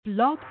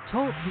Blog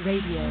Talk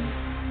Radio.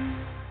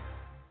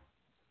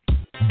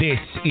 This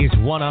is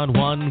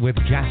One-on-One with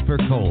Jasper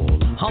Cole,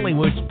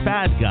 Hollywood's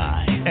bad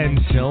guy,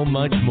 and so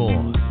much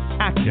more.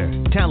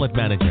 Actor, talent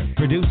manager,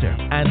 producer,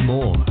 and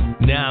more.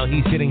 Now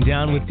he's sitting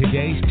down with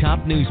today's top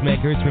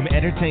newsmakers from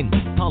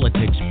entertainment,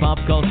 politics, pop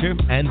culture,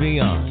 and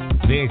beyond.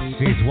 This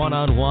is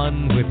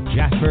One-on-One with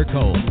Jasper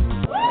Cole.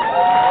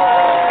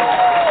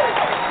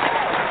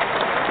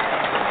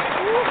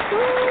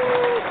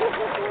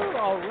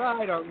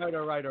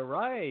 All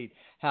right.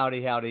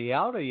 Howdy,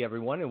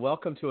 everyone, and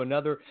welcome to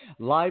another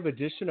live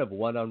edition of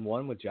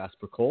One-on-One with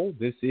Jasper Cole.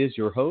 This is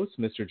your host,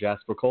 Mr.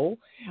 Jasper Cole.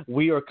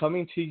 We are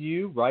coming to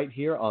you right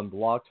here on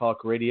Blog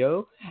Talk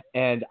Radio,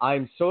 and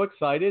I'm so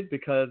excited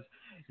because,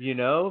 you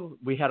know,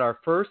 we had our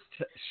first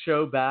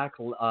show back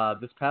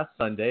this past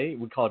Sunday.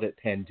 We called it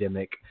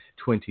Pandemic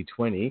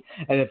 2020,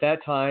 and at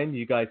that time,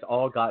 you guys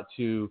all got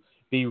to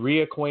be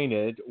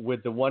reacquainted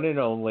with the one and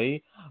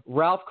only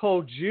Ralph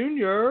Cole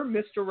Jr.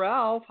 Mr.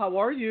 Ralph, how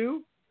are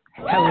you?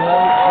 Hello,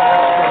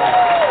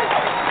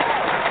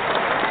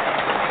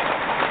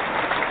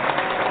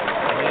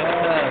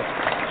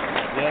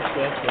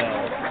 Jasper.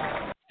 Yes.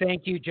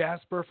 Thank you,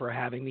 Jasper, for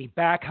having me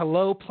back.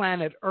 Hello,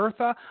 Planet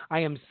Eartha. I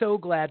am so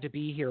glad to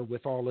be here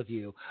with all of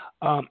you.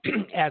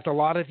 As a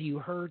lot of you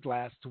heard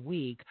last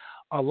week,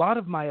 a lot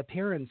of my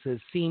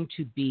appearances seem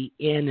to be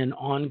in an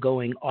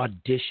ongoing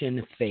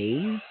audition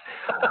phase.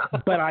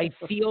 But I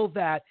feel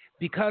that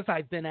because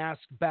I've been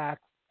asked back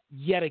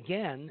yet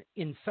again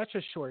in such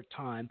a short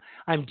time,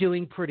 I'm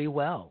doing pretty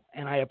well.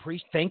 And I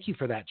thank you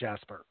for that,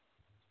 Jasper.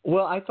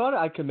 Well, I thought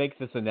I could make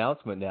this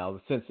announcement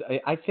now, since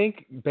I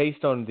think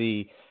based on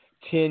the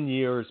 10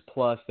 years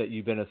plus that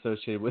you've been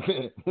associated with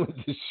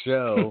the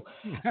show,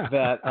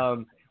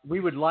 that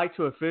we would like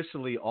to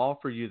officially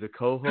offer you the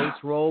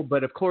co-host role.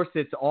 But of course,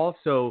 it's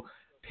also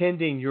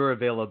pending your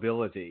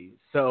availability.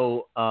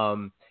 So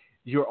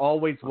you're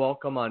always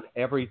welcome on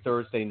every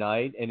Thursday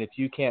night. And if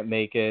you can't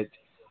make it,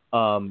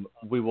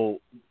 we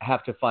will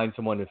have to find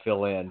someone to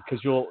fill in, because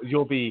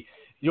you'll be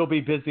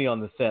busy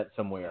on the set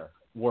somewhere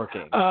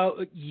working.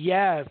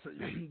 Yes,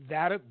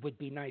 that would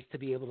be nice to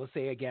be able to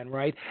say again,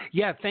 right?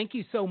 Yeah, thank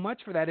you so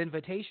much for that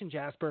invitation,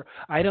 Jasper.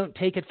 I don't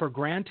take it for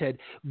granted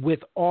with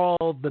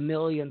all the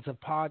millions of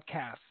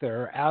podcasts that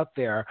are out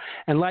there.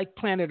 And like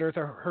Planet Earth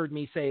heard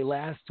me say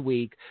last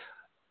week,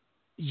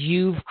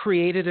 you've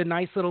created a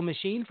nice little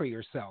machine for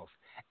yourself.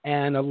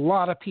 And a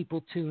lot of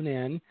people tune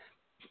in.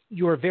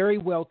 You're very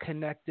well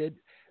connected,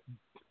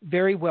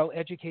 very well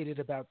educated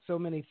about so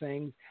many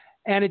things.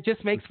 And it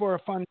just makes for a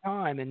fun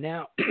time. And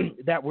now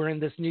that we're in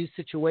this new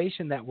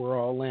situation that we're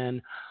all in,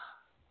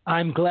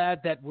 I'm glad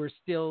that we're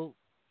still,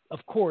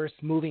 of course,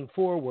 moving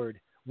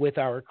forward with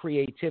our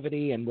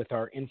creativity and with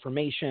our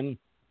information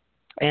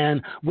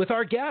and with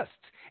our guests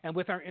and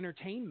with our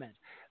entertainment.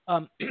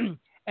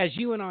 As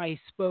you and I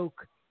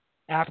spoke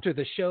after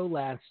the show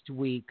last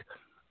week,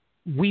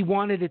 we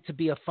wanted it to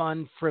be a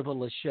fun,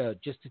 frivolous show,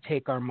 just to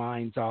take our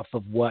minds off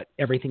of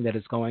everything that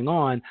is going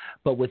on.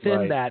 But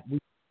within that,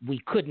 we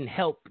couldn't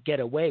help get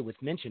away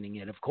with mentioning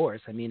it, of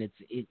course. I mean,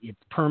 it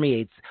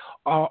permeates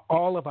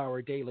all of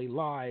our daily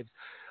lives.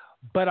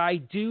 But I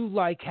do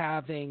like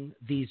having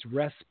these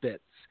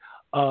respites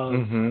of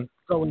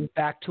going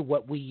back to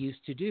what we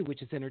used to do,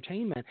 which is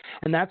entertainment.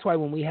 And that's why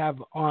when we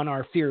have on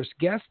our fierce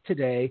guest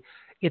today,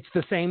 it's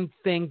the same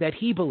thing that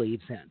he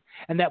believes in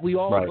and that we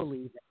all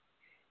believe in.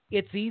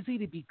 It's easy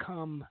to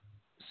become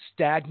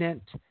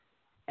stagnant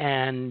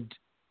and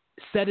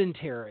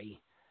sedentary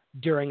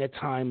during a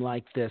time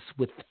like this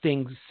with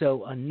things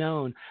so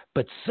unknown,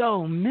 but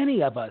so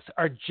many of us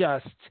are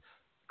just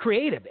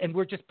creative and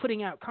we're just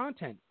putting out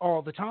content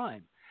all the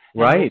time.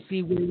 Right.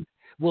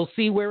 We'll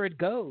see where it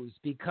goes,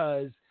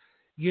 because,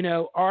 you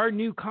know, our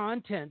new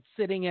content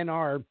sitting in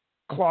our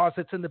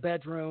closets in the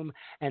bedroom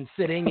and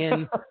sitting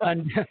in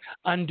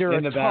under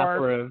in a the tarp.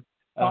 bathroom.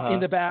 In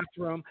the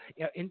bathroom,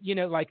 you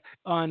know, like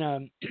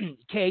on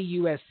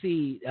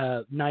KUSC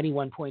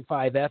 91.5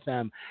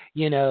 FM,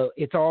 you know,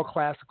 it's all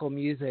classical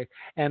music,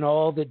 and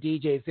all the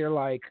DJs, they're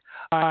like,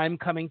 I'm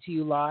coming to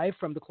you live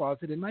from the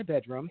closet in my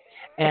bedroom,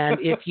 and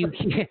if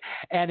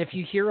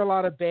you hear a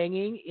lot of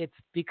banging, it's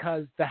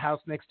because the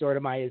house next door to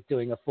mine is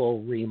doing a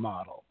full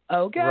remodel.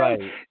 Okay, right?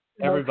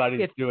 So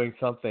everybody's doing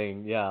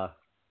something, yeah,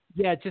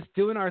 just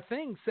doing our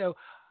thing. So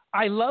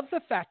I love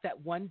the fact that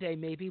one day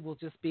maybe we'll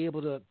just be able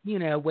to, you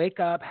know, wake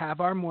up, have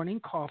our morning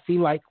coffee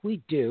like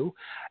we do,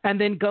 and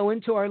then go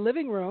into our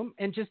living room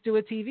and just do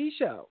a TV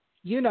show,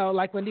 you know,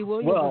 like Wendy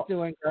Williams was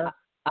doing. I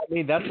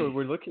mean, that's what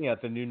we're looking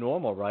at, the new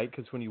normal, right?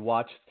 Because when you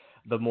watch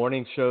the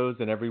morning shows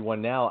and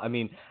everyone now, I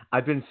mean,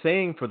 I've been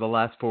saying for the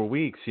last 4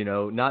 weeks, you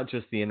know, not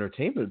just the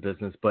entertainment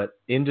business, but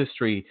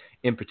industry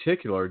in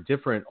particular,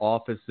 different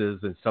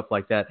offices and stuff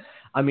like that.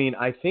 I mean,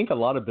 I think a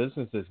lot of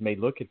businesses may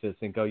look at this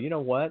and go, you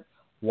know what?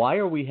 Why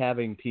are we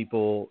having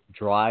people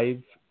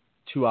drive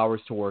 2 hours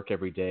to work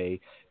every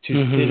day to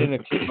sit in a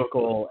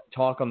cubicle,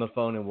 talk on the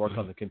phone, and work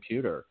on the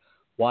computer?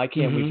 Why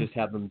can't we just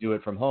have them do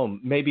it from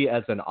home? Maybe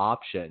as an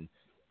option.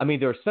 I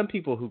mean, there are some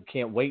people who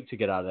can't wait to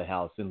get out of the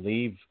house and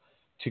leave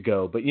to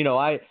go. But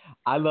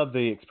I love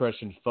the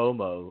expression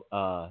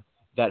FOMO,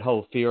 that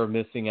whole fear of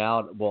missing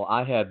out. Well,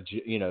 I have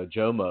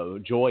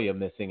JOMO, joy of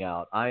missing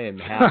out. I am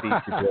happy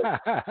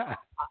to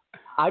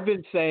I've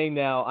been saying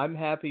now, I'm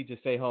happy to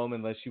stay home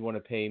unless you want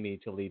to pay me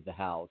to leave the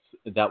house.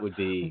 That would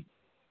be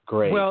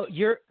great. Well,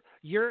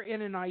 you're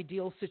in an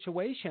ideal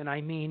situation.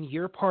 I mean,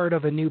 you're part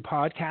of a new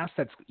podcast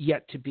that's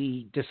yet to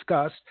be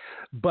discussed,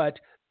 but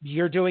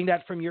you're doing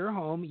that from your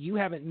home. You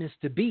haven't missed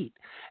a beat.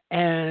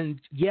 And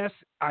yes,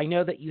 I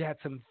know that you had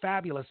some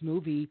fabulous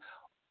movie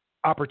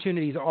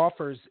opportunities,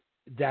 offers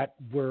that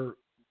were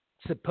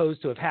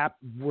supposed to have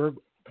happened.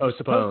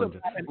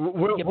 Postponed.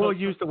 We'll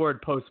use the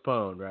word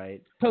postpone,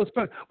 right?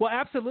 Postpone. Well,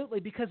 absolutely,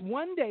 because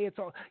one day it's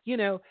all,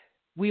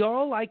 we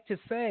all like to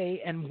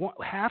say and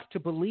have to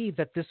believe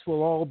that this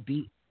will all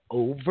be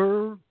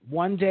over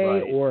one day,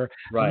 right. or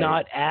right.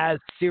 not as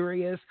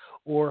serious,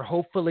 or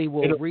hopefully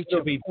we'll reach a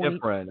point. It'll be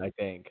different, I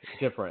think.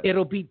 Different.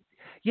 It'll be,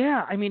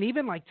 yeah. I mean,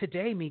 even like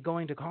today, me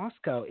going to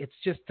Costco, it's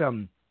just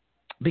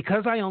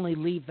because I only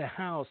leave the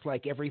house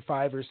like every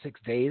 5 or 6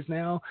 days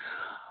now.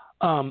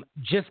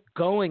 Just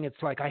going,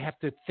 it's like I have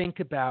to think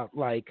about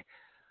like,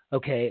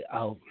 okay,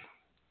 I'll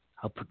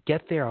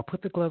get there. I'll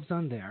put the gloves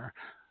on there.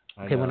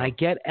 Okay, when I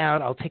get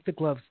out, I'll take the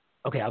gloves.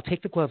 Okay, I'll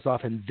take the gloves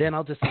off, and then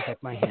I'll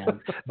disinfect my hand.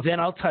 Then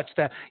I'll touch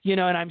that,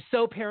 and I'm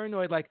so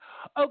paranoid, like,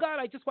 oh God,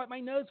 I just wiped my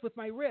nose with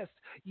my wrist,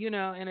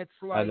 and it's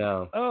like, I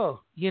know.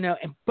 oh,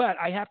 but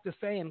I have to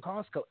say in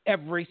Costco,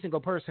 every single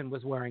person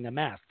was wearing a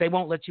mask. They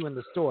won't let you in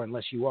the store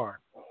unless you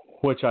are.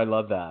 Which I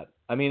love that.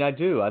 I mean, I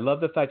do. I love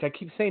the fact, I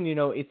keep saying,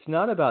 it's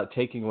not about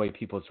taking away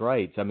people's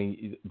rights. I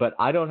mean, but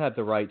I don't have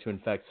the right to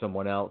infect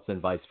someone else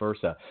and vice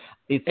versa.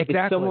 It's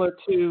similar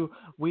to,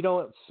 we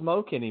don't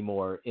smoke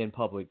anymore in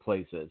public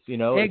places.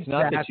 It's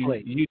not that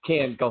you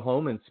can't go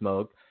home and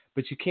smoke,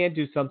 but you can't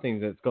do something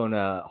that's going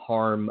to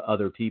harm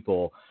other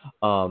people.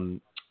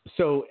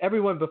 So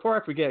everyone,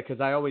 before I forget, because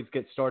I always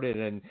get started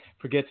and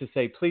forget to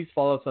say, please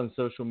follow us on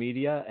social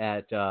media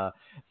at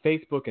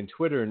Facebook and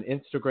Twitter and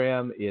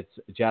Instagram. It's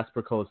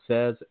Jasper Cole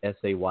Says,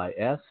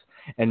 SAYS.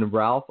 And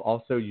Ralph,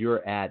 also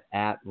you're at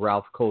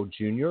Ralph Cole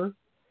Jr.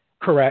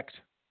 Correct.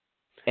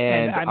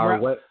 And our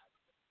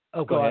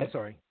go ahead. I'm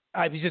sorry.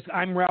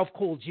 I'm Ralph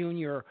Cole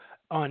Jr.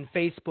 on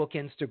Facebook,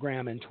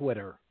 Instagram, and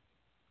Twitter.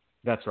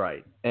 That's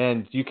right.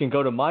 And you can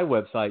go to my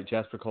website,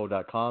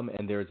 jaspercole.com,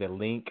 and there's a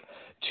link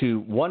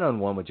to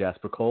One-on-One with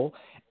Jasper Cole,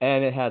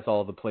 and it has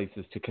all the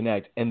places to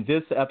connect. And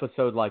this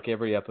episode, like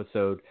every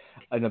episode,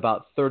 in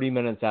about 30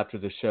 minutes after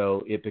the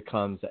show, it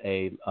becomes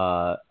a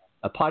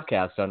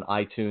podcast on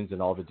iTunes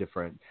and all the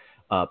different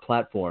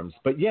platforms.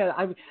 But yeah,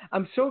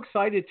 I'm so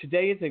excited.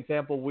 Today, as an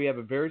example, we have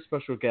a very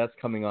special guest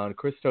coming on,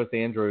 Kristos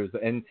Andrews.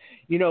 And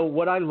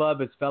what I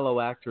love as fellow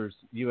actors,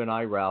 you and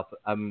I, Ralph,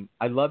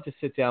 I love to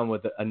sit down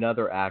with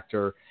another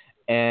actor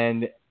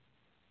and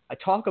I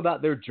talk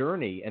about their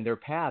journey and their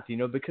path,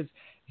 because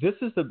this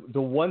is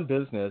the one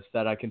business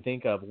that I can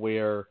think of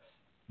where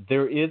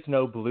there is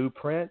no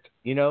blueprint,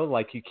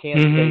 like you can't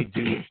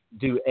say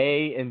do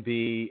A and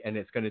B and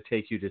it's going to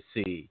take you to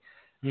C.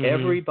 Mm-hmm.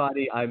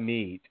 Everybody I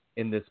meet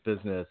in this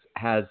business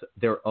has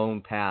their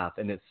own path.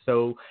 And it's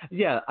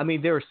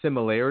there are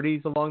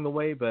similarities along the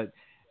way, but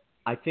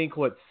I think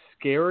what's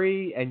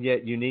scary and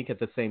yet unique at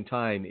the same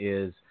time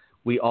is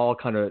we all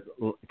kind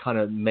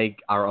of make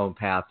our own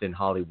path in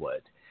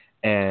Hollywood.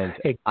 And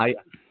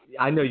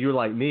I know you're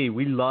like me.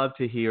 We love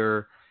to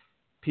hear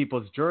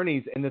people's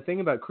journeys. And the thing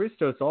about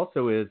Kristos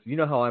also is,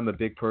 how I'm a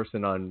big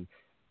person on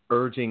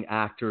urging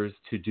actors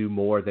to do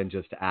more than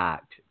just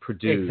act,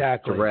 produce,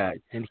 direct.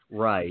 And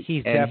right.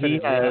 He's definitely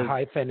a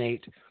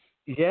hyphenate.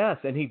 Yes,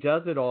 and he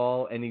does it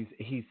all, and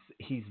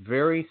he's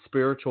very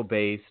spiritual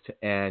based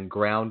and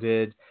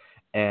grounded,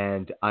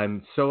 and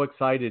I'm so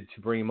excited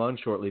to bring him on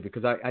shortly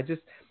because I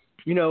just,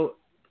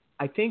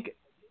 I think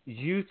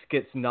youth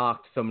gets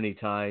knocked so many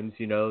times,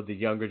 the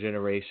younger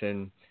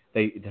generation.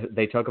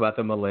 They talk about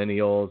the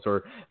millennials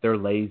or they're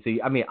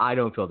lazy. I mean, I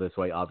don't feel this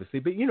way, obviously,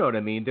 but you know what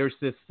I mean? There's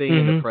this thing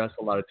in the press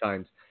a lot of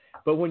times.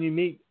 But when you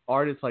meet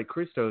artists like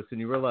Kristos and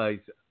you realize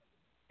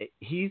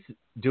he's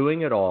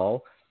doing it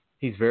all,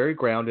 he's very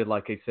grounded,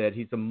 like I said.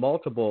 He's a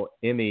multiple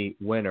Emmy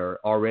winner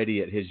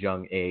already at his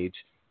young age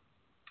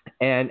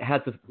and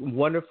has a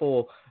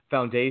wonderful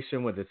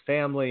foundation with his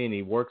family, and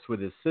he works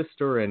with his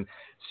sister. And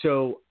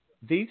so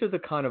these are the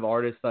kind of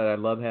artists that I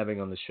love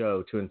having on the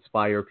show to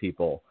inspire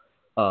people.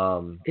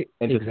 And to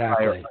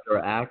inspire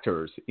other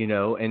actors,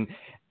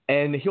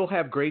 and he'll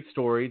have great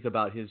stories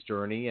about his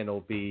journey, and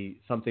it'll be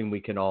something we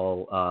can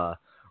all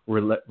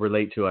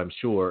relate to, I'm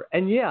sure.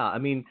 And yeah, I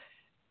mean,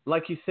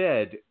 like you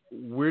said,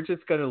 we're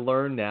just going to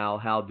learn now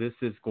how this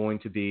is going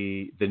to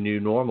be the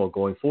new normal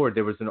going forward.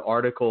 There was an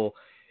article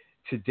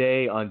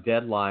today on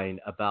Deadline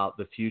about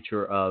the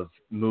future of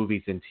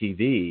movies and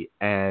TV,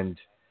 and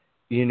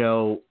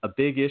a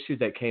big issue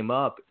that came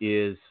up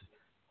is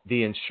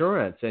the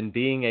insurance and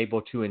being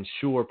able to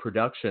insure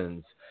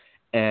productions,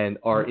 and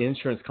are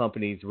insurance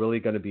companies really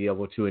going to be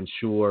able to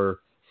insure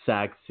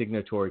SAG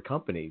signatory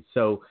companies?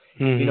 So,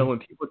 when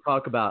people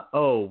talk about,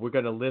 we're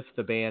going to lift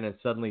the ban and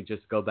suddenly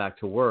just go back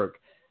to work,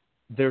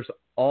 there's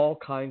all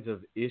kinds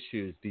of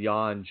issues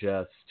beyond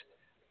just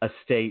a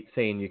state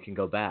saying you can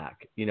go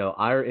back.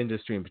 Our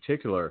industry in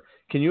particular,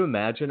 can you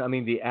imagine? I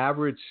mean, the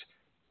average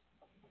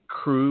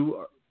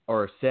crew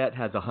or set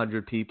has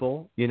 100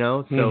 people,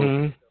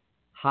 so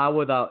how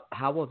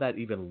will that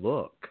even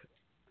look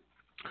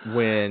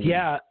when?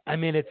 Yeah, I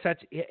mean,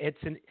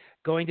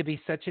 going to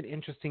be such an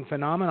interesting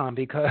phenomenon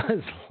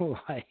because,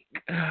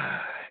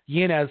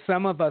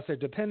 some of us are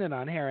dependent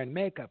on hair and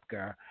makeup,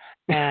 girl,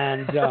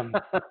 and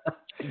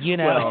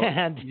well,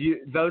 and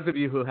those of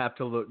you who have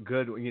to look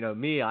good,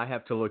 me, I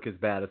have to look as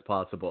bad as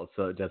possible,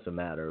 so it doesn't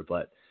matter.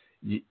 But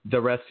the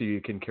rest of you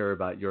can care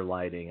about your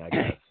lighting, I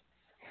guess.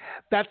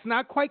 That's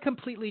not quite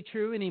completely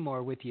true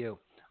anymore with you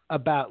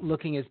about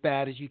looking as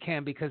bad as you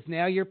can, because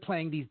now you're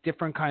playing these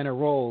different kind of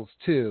roles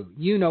too.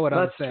 You know what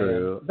I'm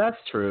saying? That's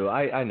true.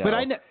 I know. But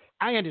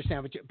I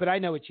understand but I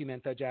know what you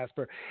meant though,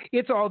 Jasper.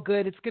 It's all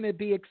good. It's going to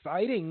be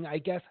exciting, I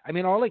guess. I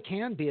mean, all it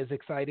can be is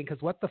exciting,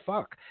 because what the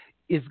fuck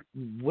is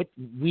what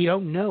we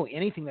don't know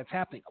anything that's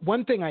happening.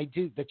 One thing I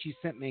do that you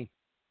sent me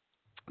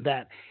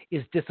that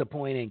is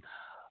disappointing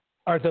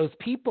are those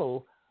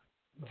people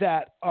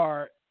that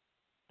are,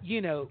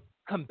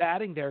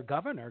 combating their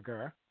governor,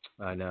 girl.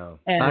 I know.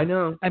 And, I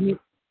know. I mean,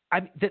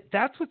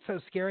 that's what's so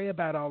scary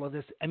about all of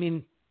this. I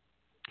mean,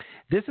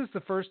 this is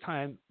the first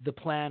time the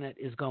planet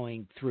is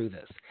going through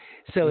this.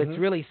 So it's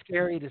really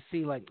scary to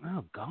see, like,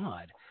 oh,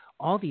 God,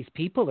 all these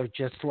people are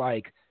just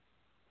like,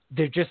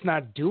 they're just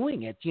not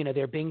doing it.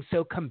 They're being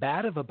so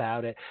combative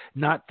about it,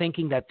 not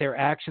thinking that their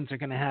actions are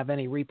going to have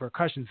any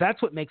repercussions.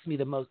 That's what makes me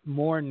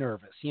more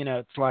nervous.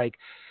 It's like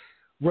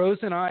Rose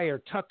and I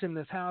are tucked in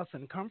this house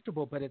and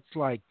comfortable, but it's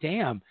like,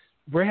 damn,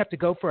 we have to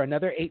go for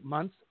another 8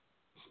 months,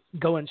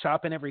 going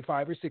shopping every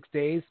 5 or 6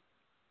 days,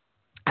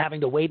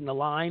 having to wait in the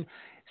line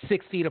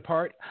 6 feet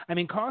apart. I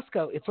mean,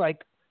 Costco, it's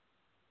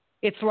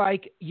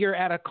like you're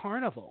at a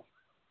carnival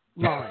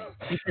line.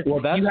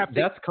 Well,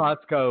 that's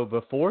Costco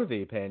before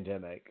the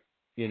pandemic,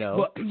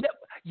 Well,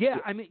 yeah,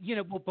 I mean,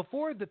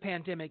 before the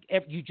pandemic,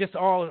 you just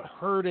all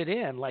herded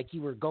in like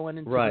you were going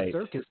into the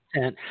circus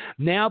tent.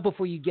 Now,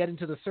 before you get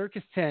into the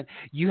circus tent,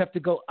 you have to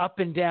go up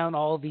and down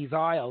all these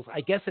aisles.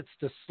 I guess it's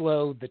to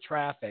slow the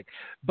traffic.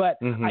 But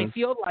I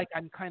feel like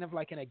I'm kind of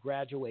like in a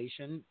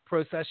graduation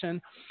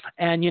procession,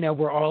 and,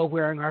 we're all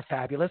wearing our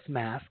fabulous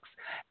masks.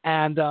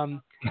 And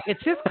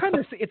it's just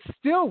it's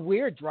still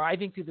weird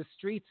driving through the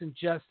streets and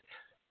just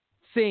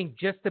seeing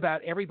just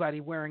about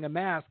everybody wearing a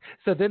mask.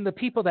 So then the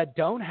people that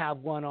don't have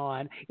one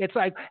on, it's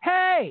like,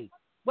 hey,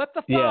 what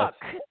the fuck?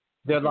 Yes.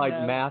 They're like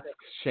mask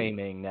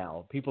shaming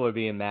now. People are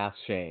being mask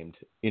shamed,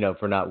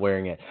 for not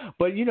wearing it.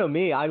 But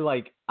me, I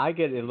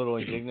get a little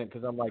indignant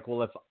because I'm like,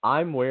 well, if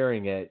I'm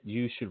wearing it,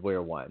 you should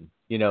wear one.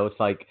 It's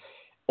like,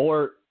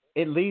 or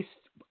at least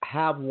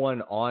have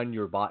one on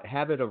your body,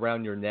 have it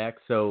around your neck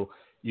so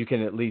you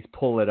can at least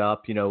pull it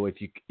up,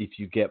 if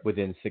you get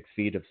within 6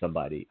 feet of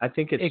somebody. I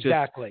think it's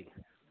exactly.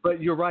 But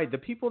you're right. The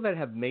people that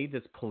have made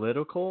this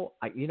political,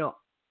 I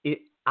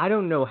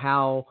don't know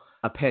how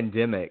a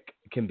pandemic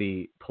can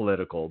be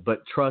political,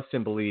 but trust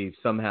and believe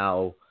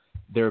somehow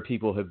there are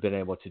people who have been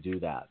able to do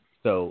that.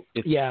 So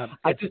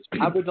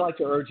I would like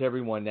to urge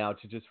everyone now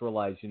to just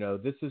realize,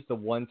 this is the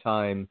one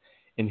time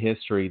in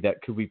history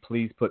that could we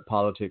please put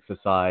politics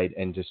aside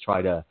and just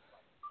try to,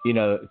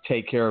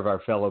 take care of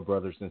our fellow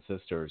brothers and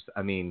sisters.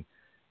 I mean,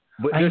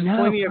 there's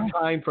plenty of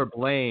time for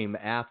blame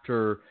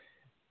after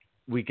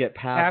we get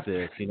past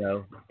this,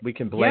 we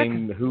can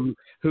blame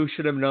who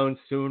should have known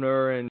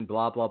sooner and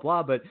blah, blah,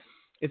 blah. But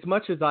as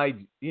much as I,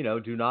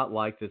 do not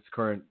like this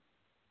current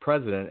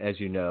president, as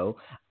you know,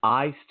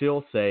 I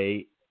still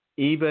say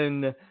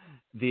even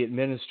the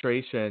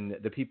administration,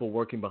 the people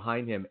working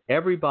behind him,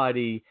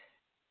 everybody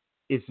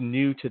is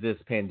new to this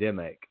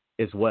pandemic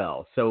as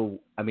well. So,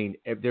 I mean,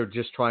 they're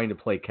just trying to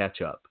play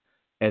catch up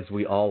as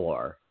we all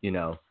are,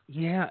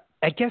 Yeah,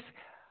 I guess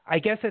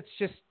it's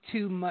just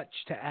too much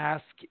to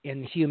ask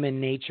in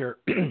human nature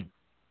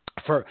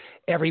for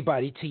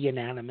everybody to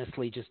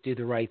unanimously just do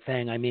the right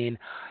thing. I mean,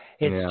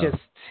 it's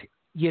just,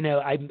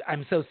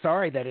 I'm so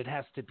sorry that it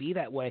has to be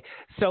that way.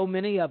 So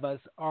many of us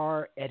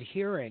are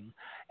adhering.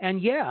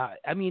 And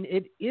I mean,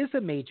 it is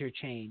a major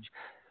change,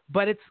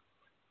 but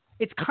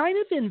it's kind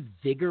of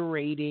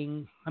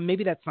invigorating.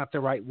 Maybe that's not the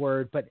right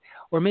word,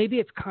 or maybe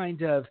it's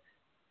kind of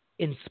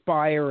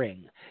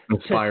inspiring.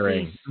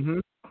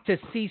 To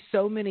see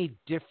so many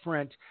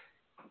different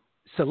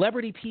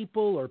celebrity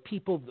people or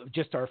people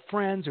just our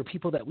friends or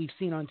people that we've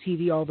seen on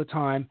TV all the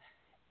time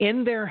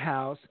in their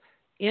house,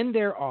 in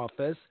their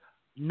office,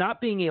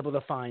 not being able to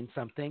find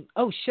something.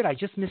 Oh shit, I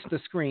just missed the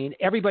screen.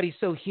 Everybody's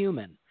so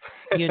human,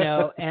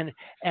 and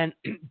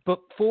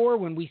before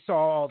when we saw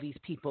all these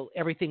people,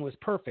 everything was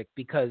perfect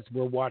because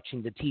we're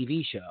watching the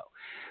TV show.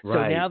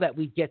 Right. So now that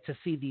we get to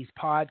see these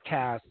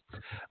podcasts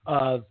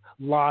of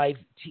live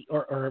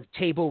or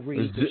table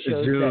reads,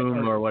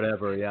 Zoom or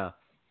whatever,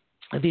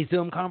 these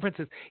Zoom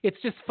conferences, it's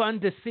just fun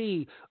to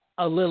see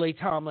a Lily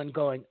Tomlin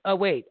going, oh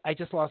wait, I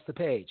just lost the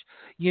page,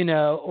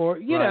 or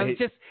right.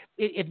 Just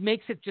it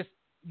makes it just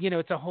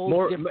it's a whole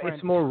more. different.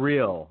 It's more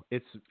real.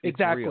 It's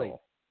exactly.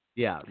 real.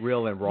 Yeah,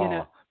 real and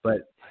raw.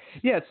 But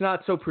yeah, it's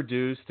not so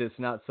produced. It's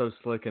not so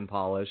slick and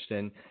polished.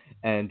 And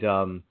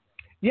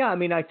yeah, I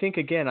mean, I think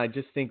again, I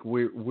just think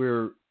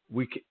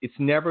it's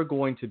never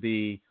going to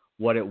be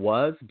what it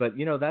was. But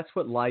that's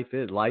what life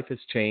is. Life has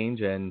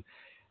changed, and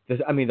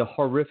the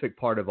horrific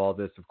part of all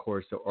this, of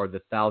course, are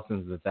the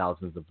thousands and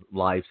thousands of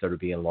lives that are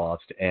being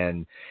lost.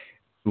 And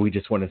we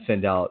just want to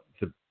send out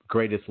the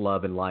greatest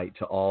love and light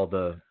to all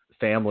the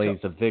families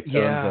of victims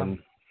and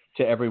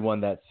to everyone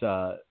that's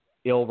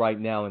ill right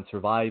now and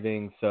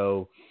surviving.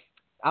 So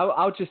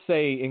I'll just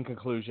say in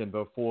conclusion,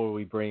 before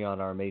we bring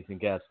on our amazing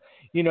guests,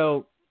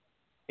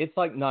 it's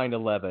like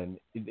 9/11.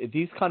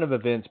 These kind of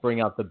events bring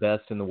out the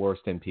best and the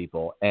worst in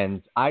people.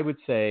 And I would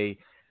say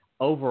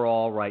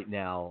overall right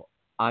now,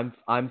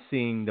 I'm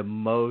seeing the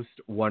most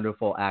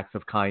wonderful acts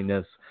of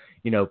kindness.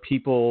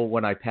 People,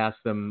 when I pass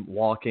them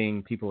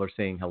walking, people are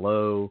saying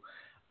hello.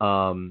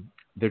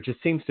 There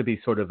just seems to be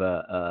sort of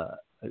a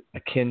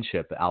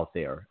kinship out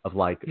there of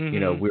like, we're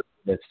in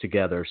this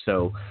together.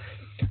 So,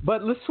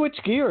 but let's switch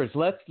gears.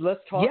 Let's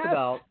talk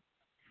about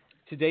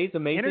today's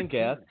amazing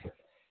guest.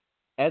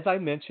 As I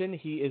mentioned,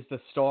 he is the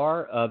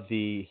star of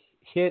the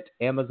hit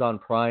Amazon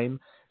Prime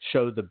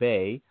show The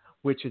Bay,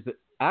 which is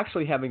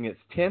actually having its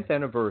 10th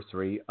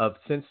anniversary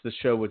since the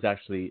show was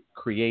actually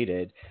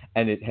created,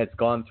 and it has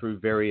gone through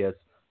various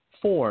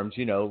forms,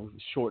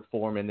 short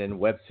form and then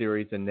web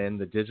series and then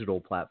the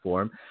digital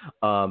platform.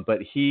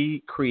 But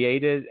he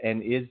created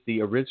and is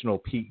the original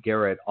Pete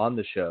Garrett on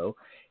the show.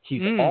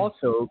 He's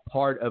also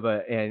part of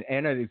and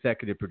an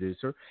executive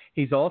producer.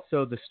 He's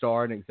also the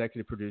star and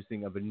executive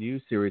producing of a new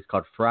series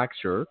called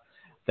Fracture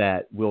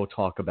that we'll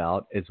talk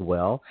about as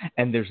well.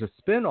 And there's a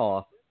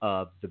spinoff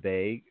of The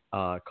Bay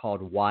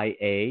called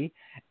YA.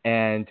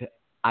 And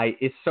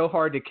it's so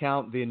hard to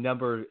count the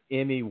number of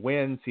Emmy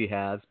wins he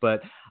has,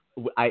 but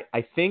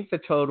I think the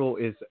total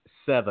is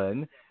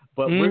 7.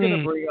 But we're going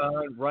to bring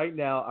on right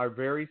now our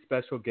very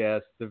special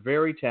guest, the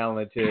very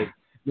talented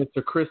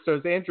Mr.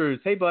 Kristos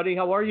Andrews. Hey, buddy,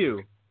 how are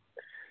you?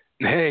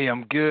 Hey,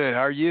 I'm good.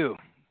 How are you?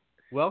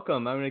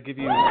 Welcome. I'm going to give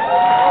you...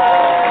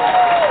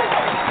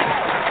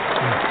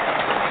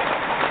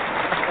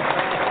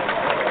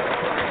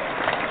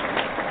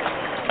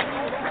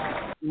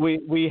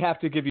 We have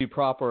to give you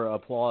proper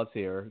applause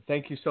here.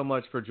 Thank you so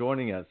much for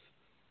joining us.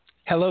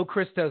 Hello,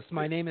 Kristos.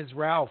 My name is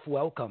Ralph.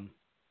 Welcome.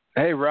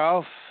 Hey,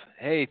 Ralph.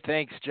 Hey,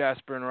 thanks,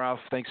 Jasper and Ralph.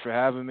 Thanks for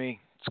having me.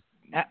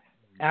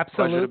 Absolutely.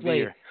 Pleasure to be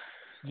here.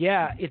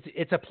 Yeah,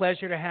 it's a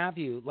pleasure to have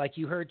you. Like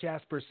you heard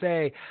Jasper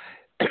say,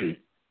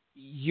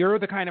 you're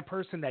the kind of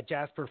person that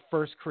Jasper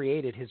first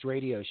created his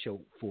radio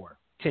show for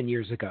 10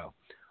 years ago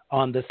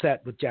on the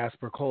set with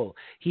Jasper Cole.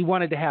 He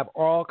wanted to have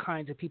all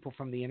kinds of people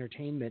from the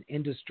entertainment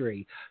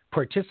industry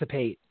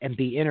participate and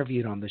be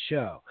interviewed on the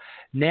show.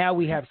 Now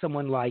we have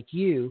someone like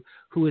you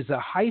who is a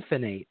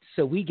hyphenate.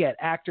 So we get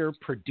actor,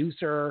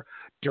 producer,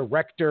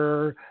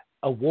 director,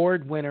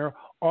 award winner,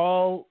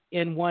 all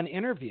in one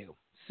interview.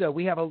 So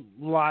we have a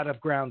lot of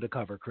ground to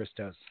cover,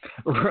 Kristos.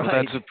 Right. Well,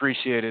 that's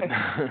appreciated.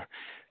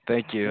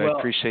 Thank you. Well, I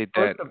appreciate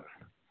that.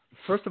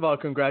 First of all,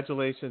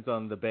 congratulations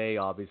on The Bay,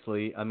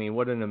 obviously. I mean,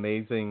 what an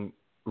amazing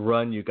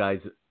run you guys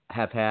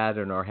have had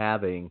and are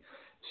having.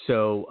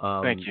 So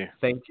thank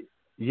you.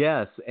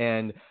 Yes,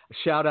 and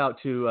shout out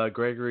to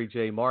Gregory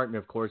J. Martin,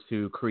 of course,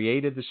 who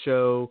created the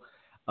show,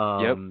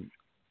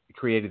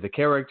 created the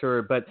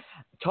character. But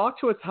talk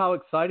to us how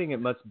exciting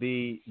it must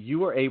be. You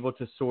were able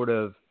to sort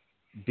of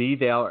be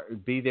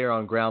there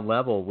on ground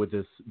level with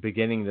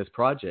beginning this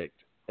project.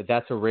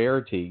 That's a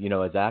rarity,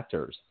 as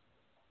actors.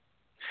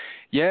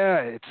 Yeah,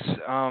 it's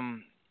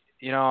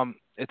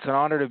it's an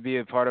honor to be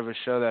a part of a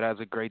show that has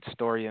a great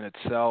story in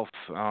itself.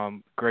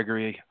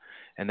 Gregory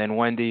and then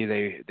Wendy,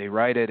 they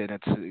write it, and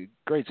it's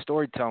great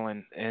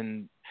storytelling.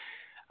 And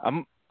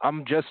I'm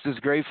just as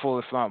grateful,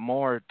 if not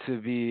more, to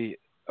be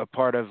a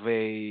part of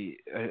a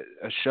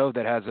show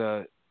that has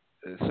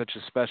such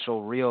a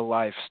special real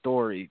life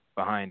story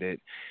behind it.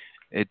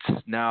 It's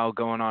now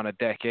going on a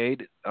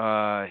decade,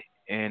 wow.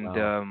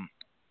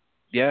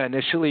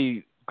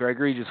 Initially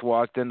Gregory just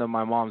walked into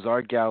my mom's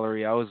art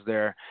gallery. I was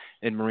there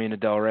in Marina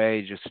Del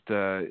Rey just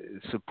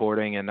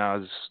supporting, and I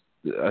was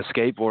a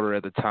skateboarder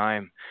at the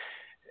time.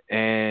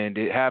 And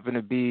it happened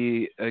to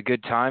be a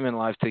good time in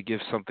life to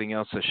give something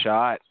else a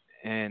shot.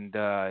 And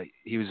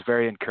he was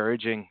very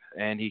encouraging,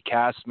 and he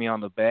cast me on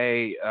The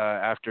Bay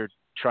after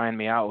trying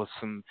me out with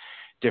some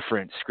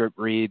different script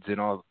reads and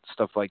all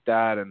stuff like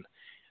that.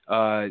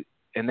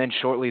 And then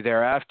shortly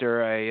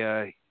thereafter,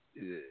 I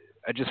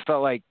just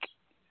felt like,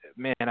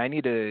 man, I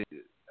need to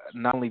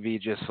not only be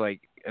just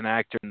like an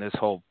actor in this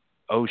whole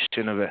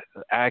ocean of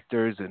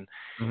actors, and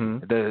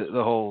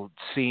the whole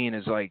scene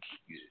is like,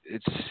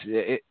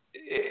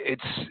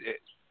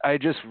 I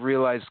just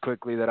realized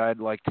quickly that I'd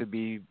like to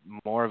be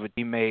more of a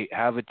teammate,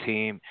 have a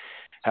team,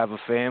 have a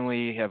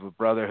family, have a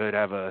brotherhood,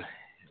 have a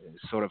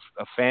sort of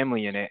a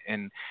family in it,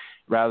 and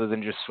rather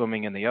than just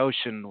swimming in the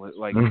ocean,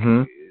 like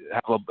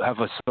have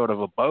a sort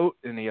of a boat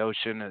in the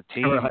ocean, a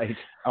team. Right.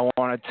 I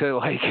wanted to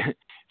like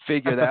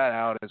figure that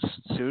out as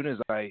soon as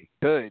I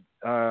could.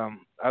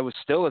 I was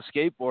still a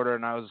skateboarder,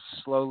 and I was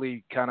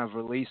slowly kind of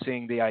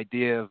releasing the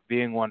idea of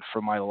being one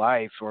for my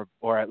life,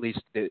 or at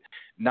least it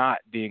not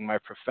being my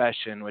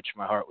profession, which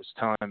my heart was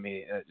telling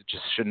me it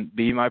just shouldn't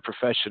be my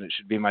profession. It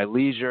should be my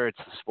leisure. It's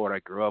the sport I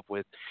grew up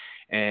with,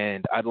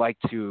 and I'd like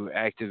to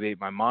activate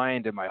my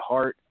mind and my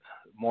heart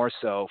more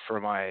so for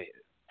my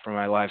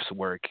life's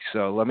work.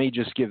 So let me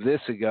just give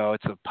this a go.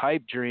 It's a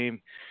pipe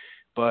dream,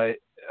 but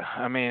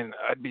I mean,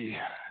 I'd be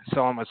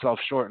selling myself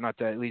short not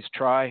to at least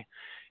try.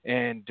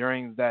 And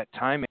during that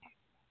timing,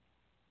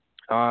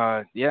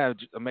 I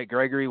met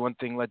Gregory. One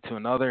thing led to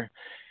another.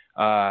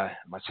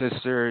 My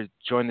sister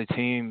joined the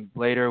team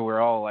later. We're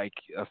all like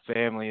a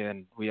family,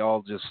 and we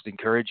all just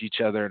encourage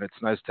each other. And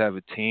it's nice to have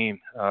a team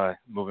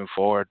moving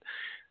forward.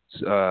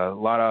 It's a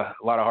lot of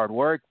hard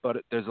work, but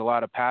there's a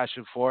lot of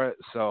passion for it.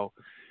 So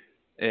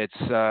it's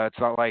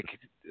not like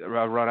I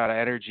run out of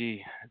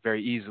energy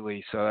very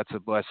easily. So that's a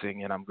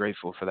blessing, and I'm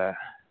grateful for that.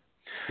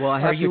 Well, I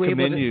have to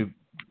commend you.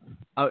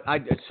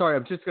 Sorry,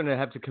 I'm just going to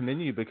have to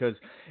commend you because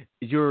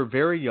you're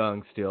very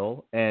young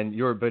still, and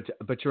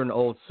but you're an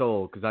old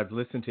soul, because I've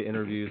listened to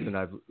interviews and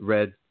I've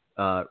read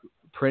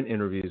print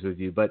interviews with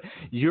you. But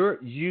you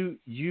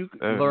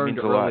learned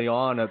early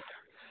on.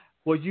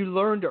 You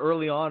learned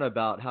early on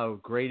about how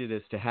great it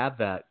is to have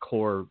that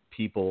core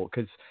people,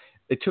 because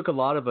it took a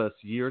lot of us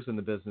years in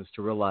the business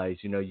to realize,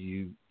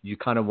 you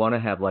kind of want to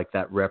have like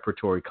that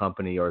repertory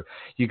company, or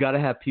you got to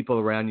have people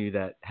around you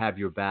that have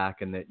your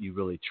back and that you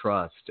really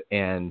trust.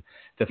 And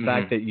the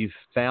fact that you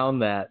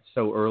found that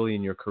so early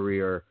in your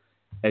career,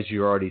 as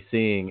you're already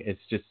seeing,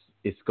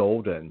 it's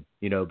golden,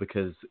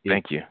 because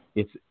Thank you.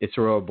 It's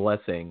a real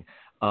blessing.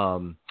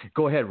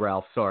 Go ahead,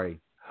 Ralph.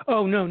 Sorry.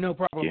 Oh, no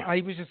problem. Yeah.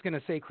 I was just going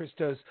to say,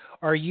 Kristos,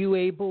 are you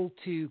able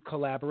to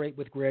collaborate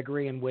with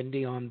Gregory and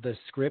Wendy on the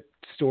script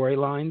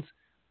storylines?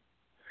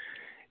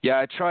 Yeah,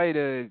 I try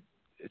to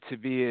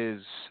be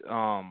as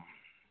I'm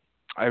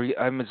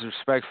as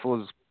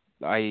respectful as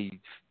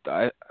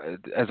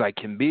I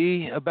can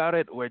be about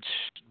it.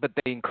 But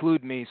they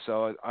include me,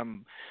 so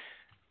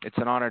it's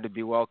an honor to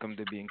be welcome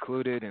to be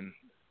included. And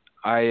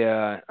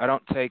I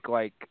don't take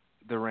like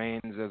the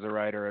reins as a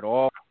writer at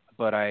all,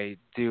 but I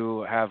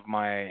do have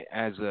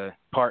as a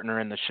partner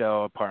in the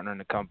show, a partner in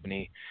the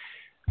company,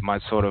 my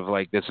sort of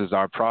like, this is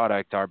our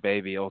product, our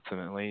baby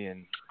ultimately,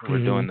 and we're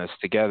doing this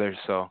together.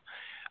 So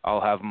I'll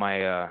have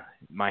my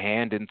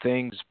hand in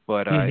things,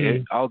 but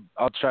I'll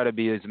try to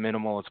be as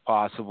minimal as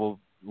possible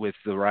with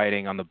the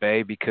writing on the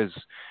Bay, because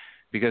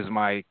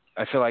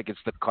I feel like it's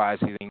the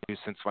classy thing to do,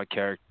 since my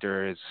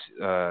character is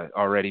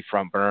already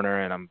front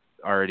burner, and I'm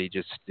already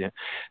just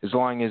as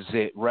long as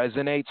it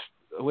resonates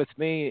with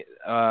me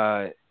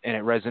and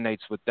it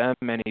resonates with them,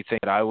 anything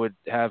that I would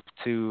have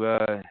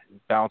to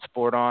bounce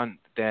board on,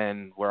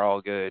 then we're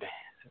all good.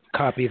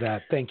 Copy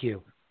that. Thank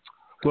you.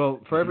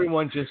 Well, for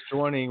everyone just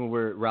joining,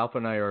 Ralph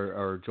and I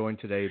are joined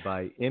today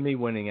by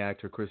Emmy-winning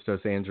actor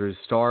Kristos Andrews,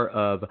 star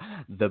of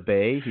The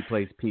Bay. He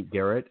plays Pete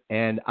Garrett.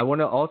 And I want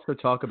to also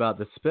talk about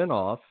the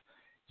spinoff.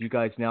 You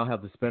guys now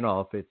have the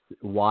spinoff. It's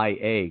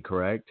YA,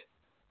 correct?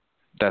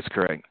 That's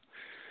correct.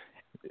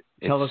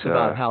 Tell us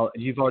about how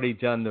you've already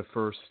done the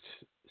first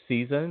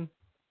season.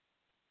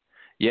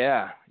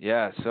 Yeah.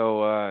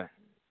 So,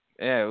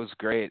 it was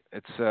great.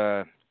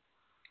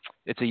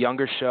 It's a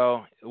younger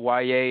show.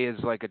 YA is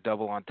like a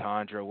double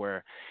entendre,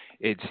 where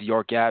it's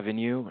York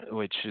Avenue,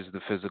 which is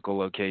the physical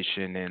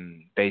location,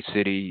 in Bay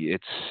City.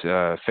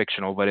 It's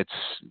fictional, but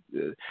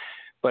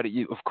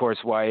of course,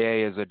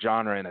 YA is a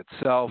genre in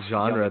itself.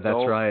 That's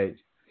right.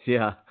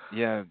 Yeah.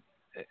 Yeah.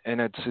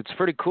 And it's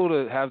pretty cool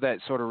to have that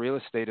sort of real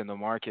estate in the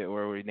market,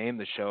 where we name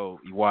the show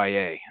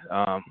YA.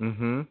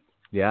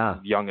 Yeah.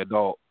 Young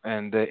adult.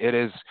 And it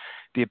is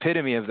the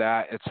epitome of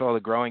that. It's all the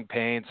growing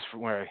pains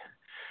where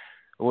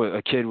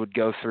a kid would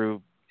go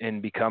through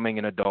in becoming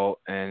an adult,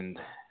 and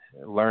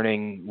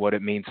learning what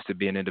it means to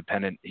be an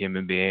independent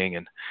human being,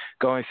 and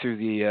going through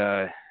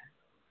the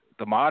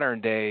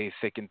modern day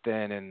thick and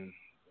thin, and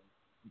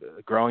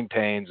growing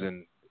pains,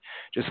 and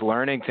just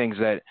learning things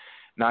that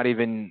not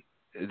even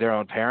their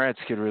own parents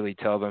could really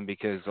tell them,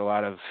 because a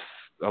lot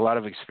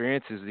of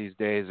experiences these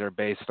days are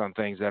based on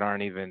things that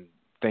aren't even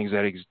things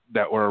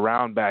that were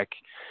around back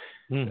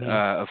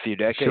a few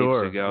decades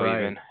ago,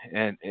 right. Even.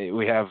 And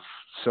we have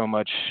so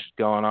much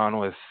going on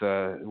with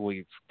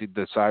we did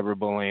the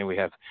cyberbullying, we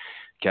have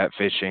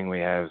catfishing, we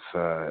have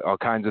all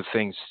kinds of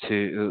things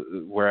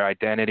where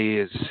identity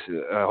is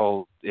a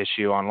whole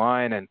issue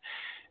online,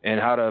 and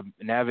how to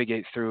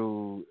navigate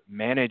through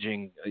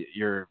managing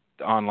your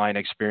online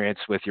experience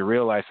with your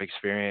real life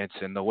experience,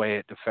 and the way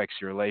it affects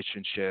your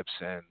relationships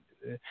and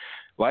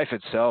life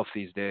itself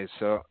these days.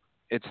 So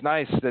it's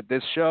nice that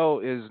this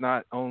show is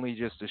not only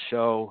just a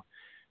show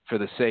for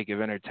the sake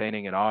of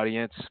entertaining an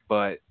audience,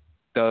 but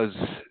does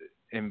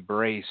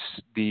embrace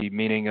the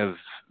meaning of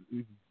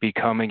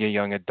becoming a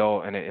young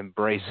adult, and it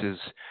embraces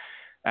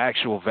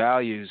actual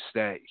values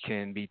that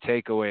can be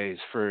takeaways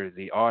for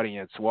the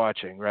audience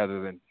watching,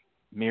 rather than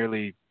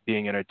merely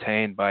being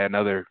entertained by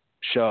another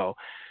show.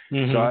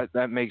 So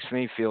that makes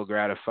me feel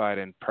gratified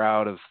and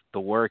proud of the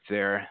work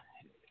there.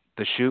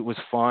 The shoot was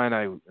fun.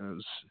 I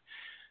was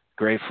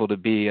grateful to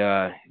be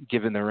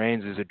given the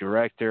reins as a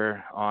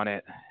director on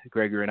it.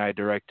 Gregory and I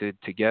directed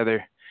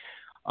together.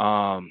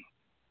 And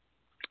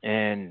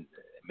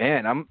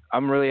man,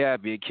 I'm really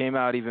happy. It came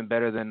out even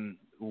better than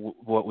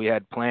what we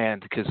had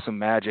planned because some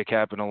magic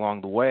happened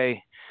along the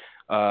way.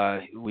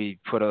 We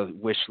put a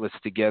wish list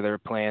together,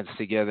 plans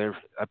together.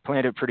 I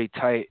planned it pretty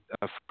tight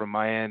from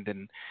my end,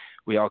 and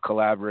we all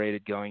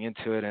collaborated going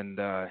into it. And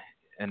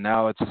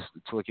now it's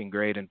looking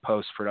great in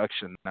post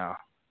production now.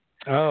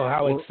 Oh,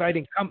 how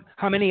exciting!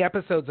 How many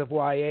episodes of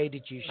YA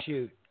did you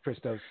shoot,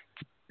 Kristos?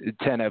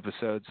 10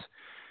 episodes.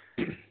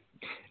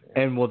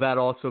 And will that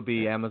also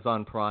be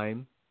Amazon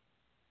Prime?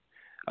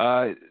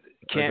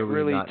 Can't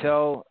really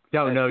tell.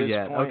 Don't know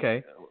yet. Point,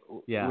 okay.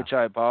 Yeah. Which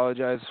I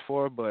apologize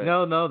for, but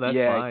no, that's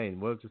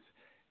fine. We'll just.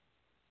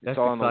 That's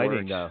all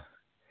exciting, though.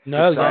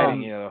 No,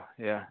 exciting,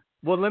 yeah.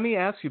 Well, let me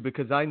ask you,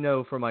 because I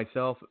know for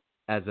myself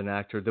as an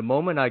actor, the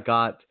moment I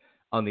got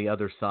on the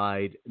other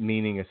side,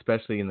 meaning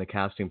especially in the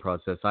casting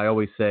process, I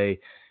always say,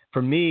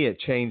 for me, it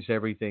changed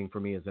everything for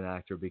me as an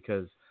actor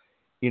because,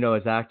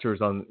 as actors,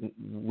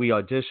 we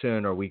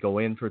audition or we go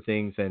in for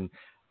things and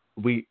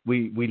we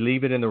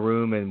leave it in the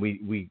room and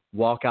we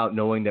walk out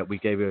knowing that we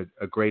gave a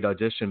great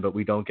audition, but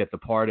we don't get the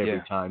part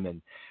every time.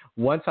 And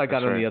once I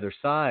got on the other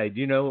side,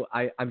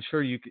 I'm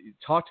sure you could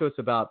talk to us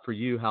about, for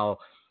you, how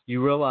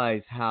you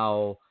realize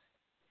how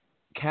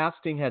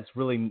casting has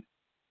really,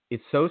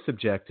 it's so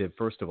subjective,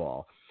 first of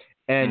all.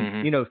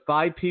 And,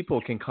 5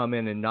 people can come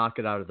in and knock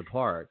it out of the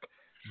park,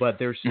 but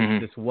there's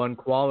just this one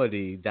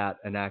quality that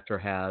an actor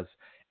has.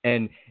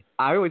 And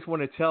I always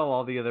want to tell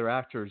all the other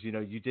actors,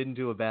 you didn't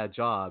do a bad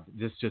job.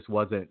 This just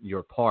wasn't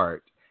your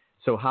part.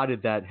 So how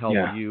did that help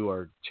you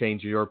or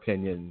change your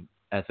opinion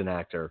as an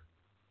actor?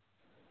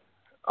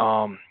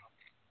 I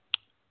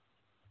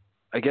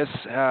guess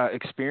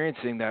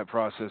experiencing that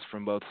process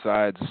from both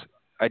sides,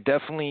 I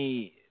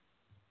definitely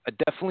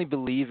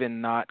believe in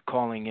not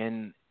calling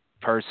in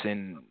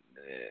person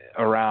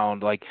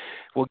around. Like,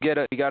 we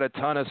got a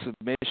ton of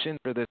submissions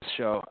for this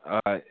show.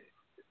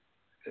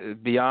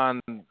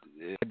 Beyond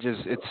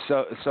it's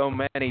so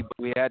many, but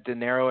we had to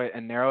narrow it,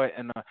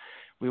 and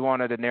we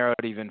wanted to narrow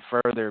it even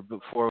further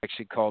before we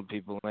actually called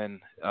people in.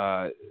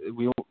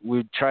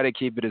 We try to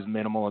keep it as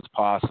minimal as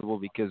possible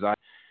because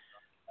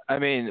I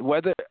mean,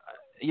 whether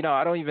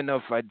I don't even know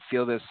if I'd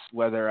feel this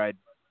whether I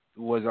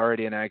was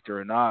already an actor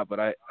or not, but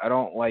I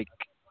don't like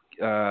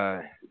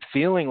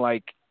feeling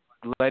like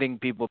letting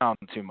people down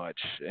too much,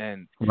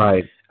 and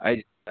right.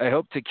 I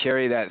hope to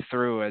carry that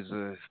through as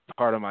a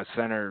part of my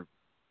center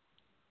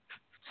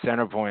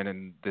point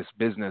in this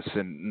business,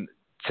 and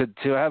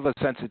to have a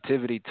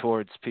sensitivity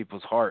towards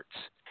people's hearts,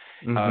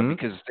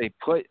 because they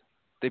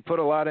put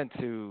a lot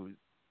into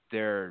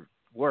their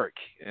work,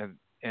 and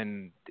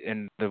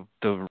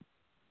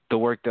the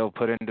work they'll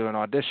put into an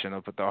audition,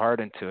 they'll put their heart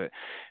into it.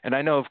 And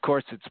I know, of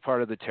course, it's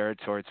part of the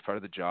territory, it's part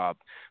of the job,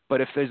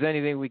 but if there's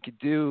anything we could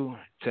do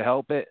to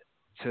help it,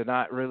 to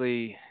not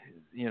really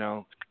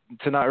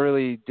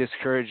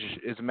discourage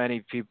as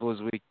many people as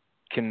we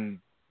can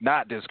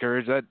not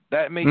discourage,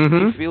 that makes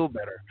me feel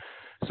better.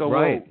 So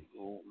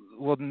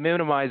we'll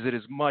minimize it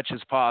as much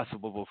as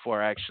possible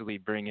before actually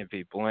bringing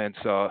people in.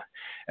 So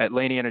at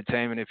Laney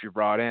Entertainment, if you're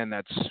brought in,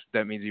 that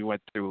means you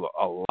went through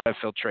a lot of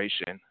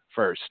filtration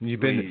first.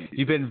 You've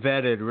been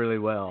vetted really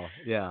well.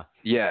 Yeah.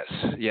 Yes.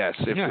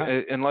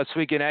 Unless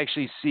we can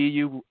actually see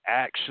you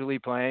actually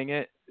playing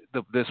it,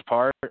 this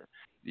part,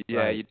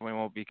 you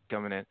won't be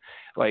coming in.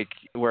 Like,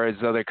 whereas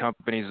other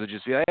companies will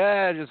just be like,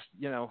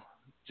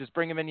 just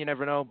bring them in, you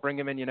never know. Bring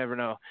them in, you never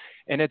know.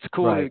 And it's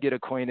cool to get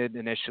acquainted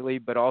initially,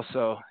 but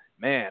also,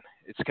 man,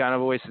 it's kind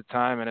of a waste of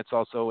time, and it's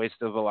also a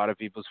waste of a lot of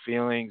people's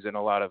feelings and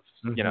a lot of,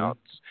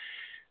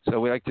 so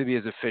we like to be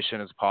as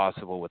efficient as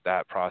possible with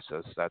that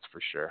process, that's for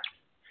sure.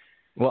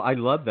 Well, I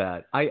love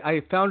that.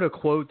 I found a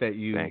quote that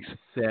you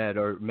said,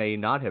 or may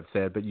not have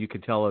said, but you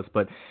could tell us.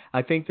 But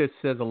I think this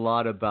says a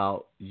lot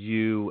about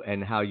you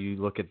and how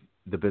you look at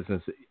the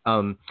business.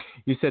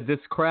 You said, this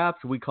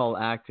craft we call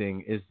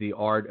acting is the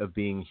art of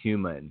being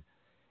human.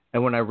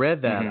 And when I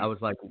read that, I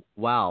was like,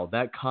 wow,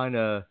 that kind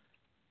of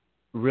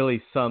really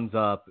sums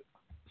up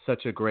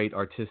such a great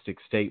artistic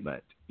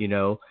statement,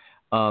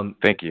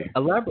 Thank you.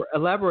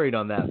 Elaborate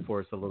on that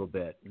for us a little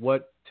bit.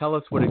 Tell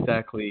us what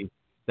exactly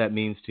that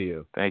means to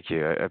you. Thank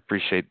you. I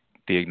appreciate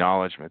the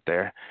acknowledgement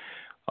there.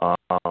 I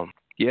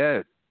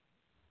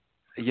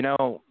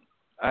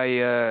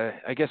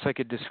guess I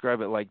could describe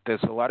it like this.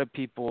 A lot of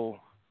people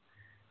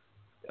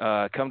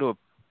come to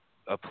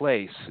a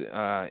place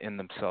in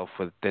themselves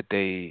that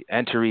they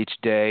enter each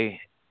day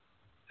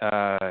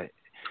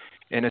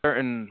in a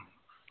certain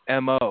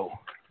MO.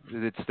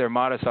 It's their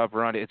modus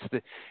operandi.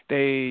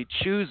 They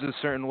choose a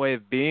certain way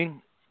of being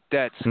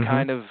that's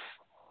kind of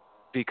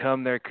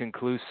become their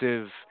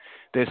conclusive,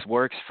 this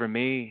works for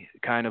me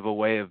kind of a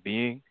way of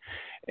being.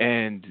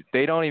 And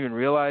they don't even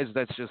realize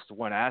that's just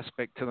one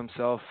aspect to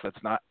themselves.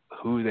 That's not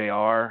who they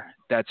are.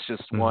 That's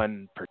just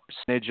one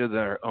percentage of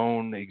their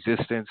own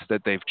existence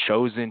that they've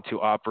chosen to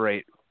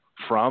operate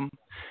from.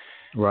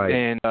 Right.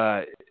 And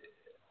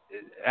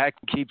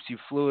acting keeps you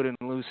fluid and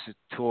lucid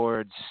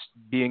towards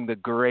being the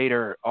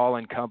greater,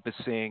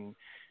 all-encompassing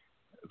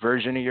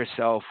version of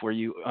yourself where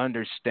you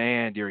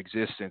understand your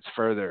existence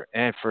further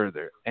and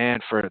further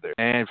and further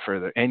and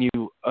further. And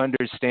you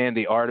understand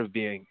the art of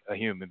being a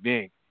human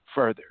being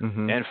further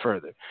and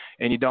further.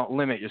 And you don't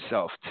limit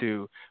yourself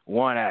to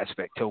one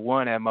aspect, to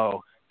one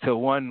MO, to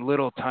one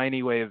little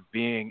tiny way of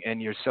being,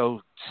 and you're so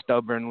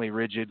stubbornly,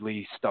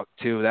 rigidly stuck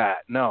to that.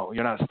 No,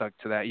 you're not stuck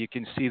to that. You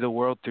can see the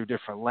world through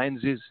different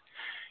lenses.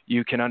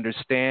 You can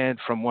understand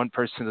from one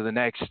person to the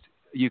next.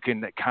 You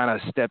can kind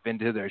of step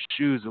into their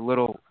shoes a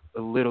little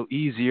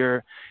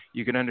easier.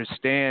 You can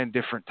understand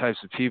different types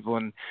of people.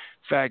 And in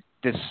fact,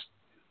 this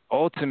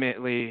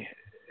ultimately,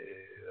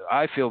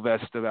 I feel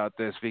best about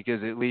this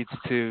because it leads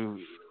to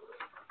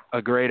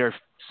a greater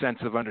sense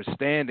of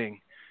understanding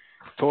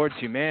towards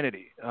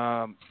humanity.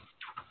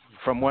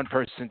 From one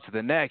person to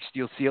the next,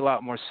 you'll see a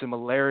lot more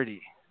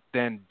similarity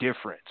than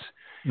difference.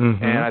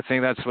 And I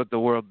think that's what the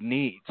world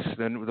needs.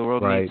 Then the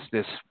world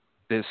needs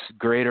this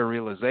greater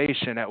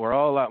realization that we're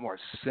all a lot more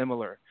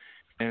similar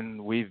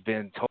than we've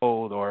been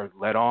told or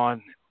led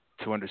on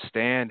to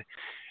understand.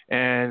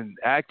 And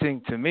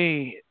acting, to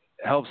me,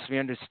 helps me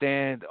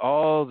understand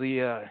all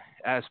the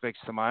aspects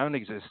to my own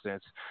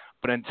existence,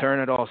 but in turn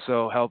it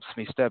also helps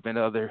me step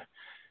into other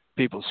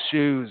people's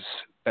shoes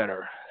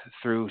better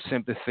through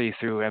sympathy,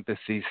 through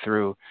empathy,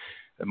 through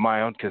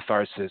my own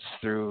catharsis,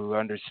 through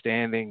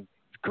understanding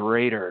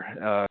greater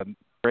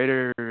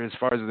as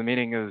far as the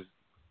meaning of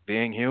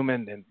being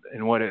human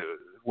and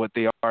what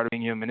the art of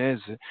being human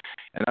is.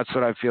 And that's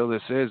what I feel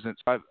this is. And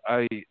so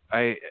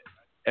I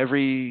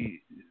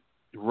every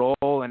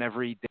role and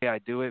every day I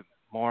do it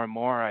more and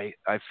more, I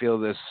feel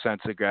this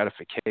sense of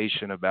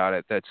gratification about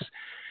it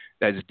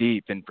that's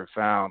deep and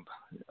profound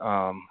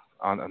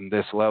on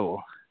this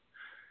level.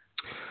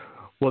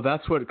 Well,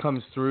 that's what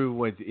comes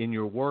through in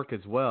your work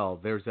as well.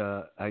 There's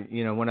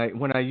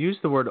when I use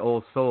the word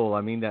old soul,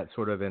 I mean that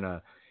sort of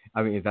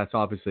that's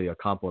obviously a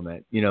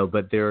compliment,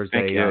 but there's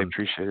Thank you. I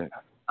appreciate it.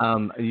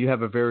 You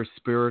have a very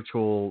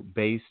spiritual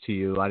base to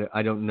you.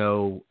 I don't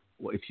know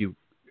if you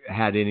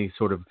had any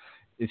sort of,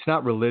 it's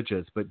not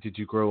religious, but did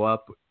you grow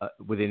up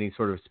with any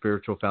sort of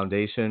spiritual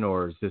foundation,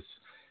 or is this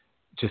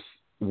just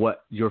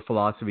what your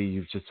philosophy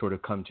you've just sort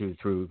of come to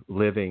through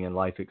living and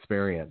life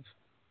experience?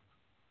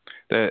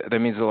 That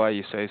means a lot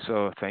you say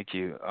so. Thank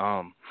you.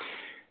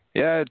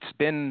 It's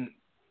been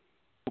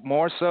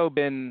more so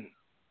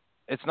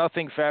it's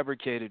nothing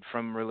fabricated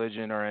from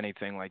religion or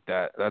anything like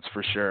that. That's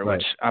for sure, right.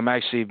 Which I'm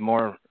actually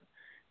more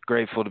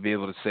grateful to be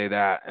able to say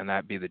that and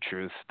that be the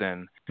truth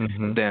than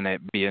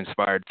it be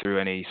inspired through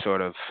any sort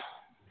of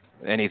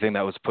anything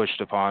that was pushed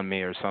upon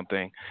me or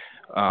something.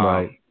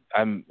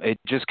 It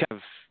just kind of,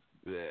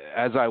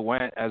 as I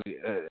went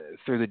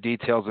through the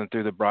details and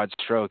through the broad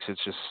strokes,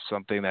 it's just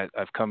something that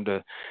I've come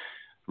to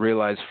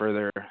realize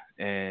further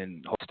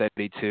and hold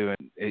steady to,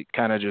 and it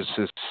kind of just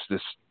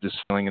this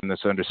feeling and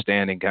this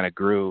understanding kind of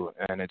grew,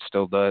 and it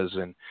still does,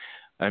 and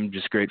I'm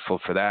just grateful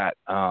for that.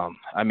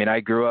 I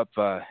grew up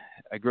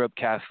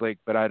Catholic,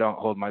 but I don't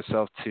hold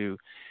myself to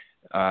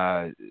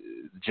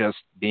just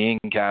being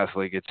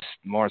Catholic. It's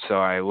more so,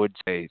 I would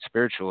say,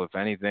 spiritual, if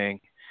anything.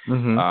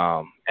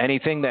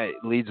 Anything that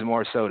leads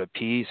more so to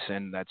peace,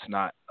 and that's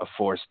not a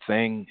forced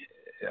thing,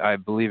 I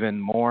believe in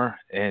more,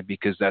 and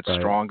because that's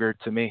stronger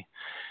to me.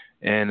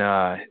 And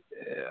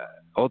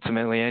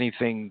ultimately,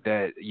 anything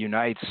that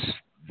unites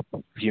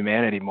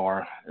humanity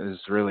more is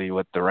really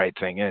what the right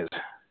thing is.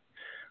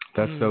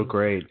 That's so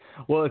great.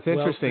 Well, it's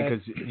interesting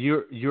because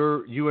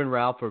you and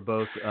Ralph are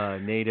both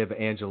native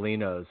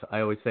Angelinos. I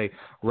always say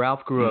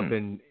Ralph grew up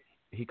in,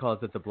 he calls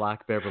it the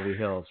Black Beverly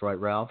Hills, right,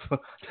 Ralph?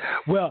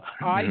 Well,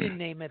 I didn't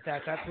name it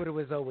that. That's what it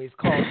was always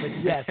called. But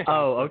yes.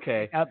 Oh,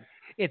 okay.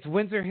 It's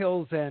Windsor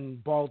Hills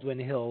and Baldwin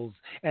Hills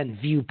and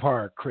View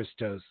Park,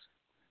 Kristos.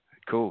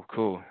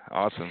 Cool.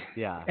 Awesome.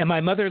 Yeah. And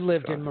my mother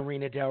lived in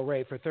Marina Del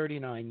Rey for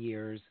 39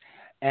 years.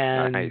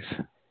 And nice.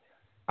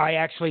 I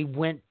actually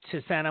went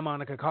to Santa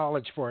Monica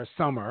College for a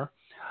summer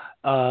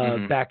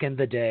back in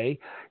the day.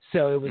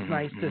 So it was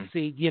nice to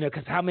see,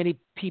 because how many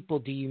people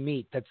do you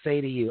meet that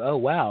say to you, oh,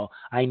 wow,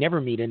 I never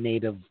meet a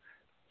native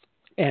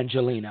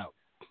Angelino,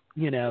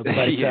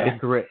 but yeah,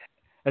 great.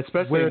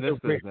 Especially in this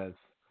business.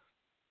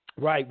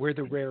 Right, we're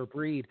the rare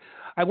breed.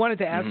 I wanted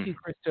to ask you,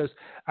 Kristos,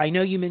 I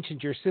know you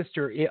mentioned your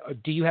sister.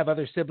 Do you have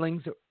other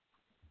siblings?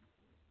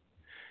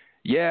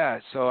 Yeah,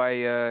 so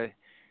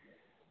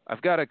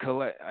I've got a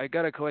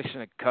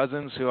collection of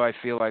cousins who I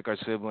feel like are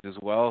siblings as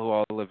well, who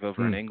all live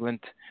over in England.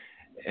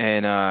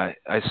 And I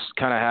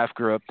kind of half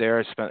grew up there.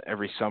 I spent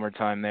every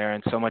summertime there,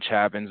 and so much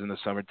happens in the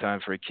summertime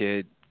for a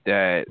kid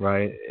that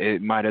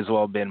it might as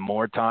well have been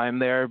more time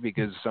there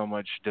because so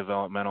much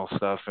developmental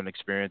stuff and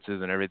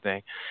experiences and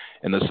everything.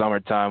 In the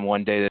summertime,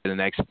 one day to the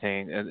next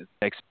thing,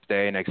 next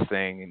day, next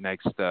thing,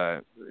 next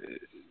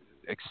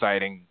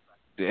exciting.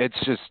 It's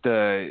just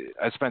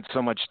I spent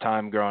so much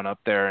time growing up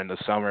there in the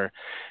summer,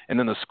 and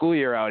then the school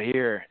year out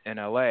here in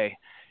LA.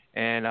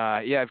 And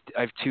yeah,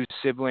 I have two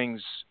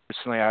siblings.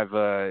 Personally, I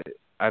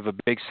have a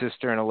big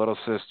sister and a little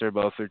sister.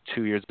 Both are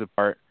 2 years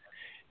apart.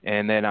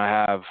 And then I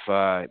have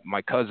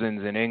my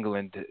cousins in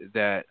England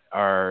that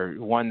are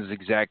one's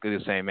exactly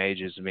the same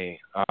age as me.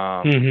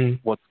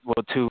 Well,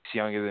 2 weeks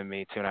younger than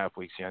me, 2.5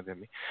 weeks younger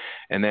than me.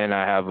 And then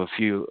I have a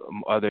few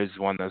others.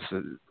 One that's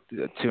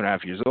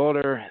 2.5 years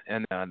older,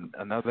 and then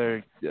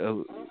another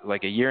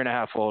like a year and a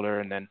half older,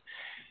 and then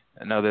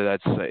another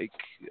that's like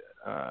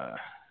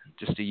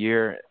just a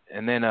year.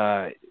 And then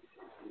I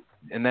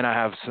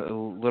have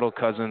little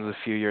cousins a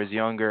few years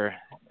younger,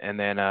 and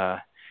then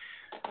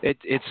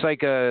it's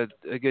like a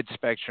good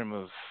spectrum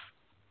of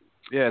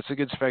it's a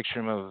good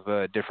spectrum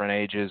of different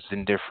ages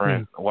and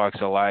different walks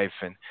of life,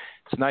 and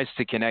it's nice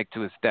to connect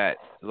with that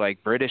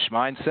like British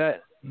mindset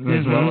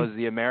as well as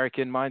the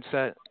American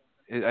mindset.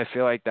 I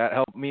feel like that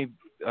helped me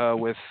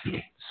with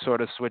sort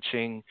of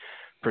switching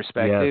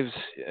perspectives,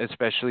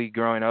 especially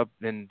growing up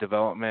in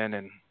development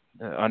and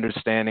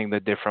understanding the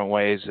different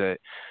ways that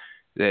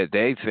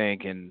they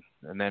think, and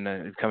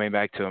then coming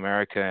back to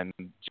America and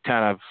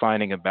kind of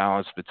finding a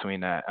balance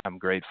between that. I'm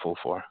grateful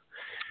for.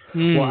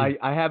 Well,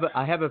 I have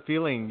a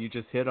feeling you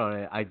just hit on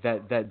it.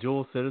 That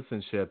dual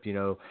citizenship,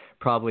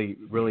 probably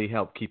really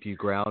helped keep you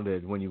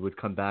grounded when you would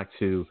come back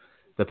to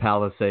the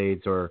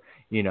Palisades or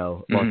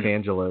Los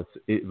Angeles.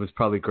 It was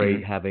probably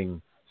great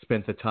having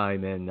spent the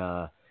time in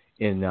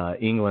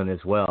England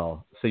as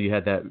well. So you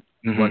had that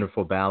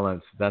wonderful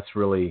balance. That's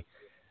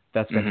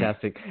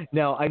fantastic.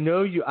 Now I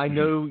know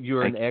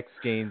you're an X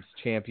Games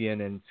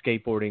champion, and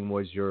skateboarding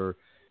was your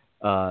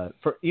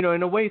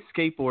in a way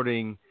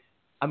skateboarding.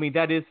 I mean,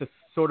 that is a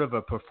sort of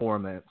a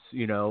performance.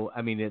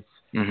 I mean,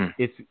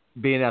 it's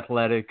being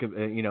athletic,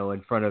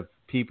 in front of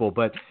people.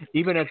 But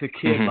even as a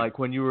kid, like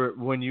when you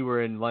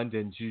were in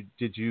London,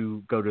 did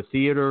you go to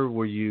theater?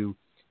 Were you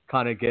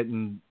kind of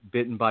getting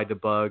bitten by the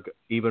bug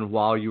even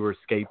while you were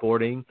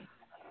skateboarding,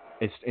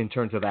 in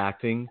terms of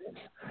acting?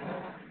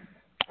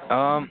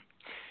 To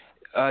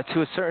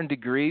a certain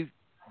degree,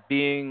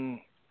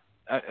 being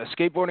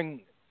skateboarding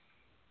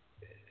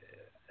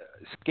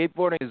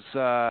is,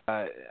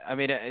 I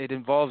mean, it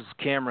involves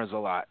cameras a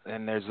lot,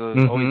 and there's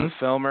always a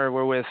filmer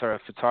we're with, or a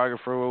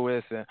photographer we're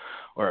with,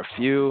 or a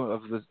few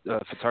of the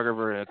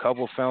photographer and a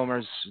couple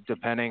filmers,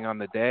 depending on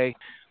the day.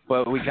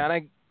 But we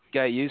kind of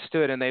got used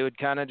to it, and they would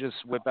kind of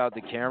just whip out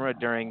the camera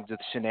during the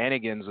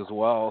shenanigans as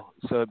well.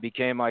 So it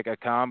became like a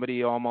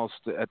comedy almost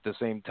at the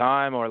same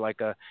time, or like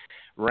a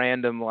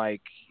random,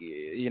 like,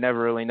 you never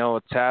really know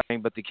what's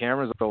happening, but the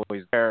camera's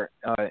always there.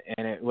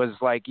 And it was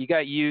like you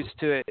got used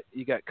to it,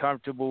 you got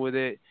comfortable with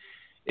it.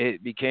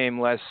 It became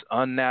less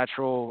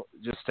unnatural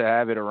just to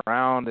have it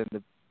around, and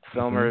the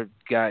filmer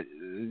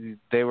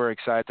they were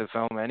excited to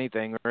film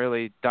anything,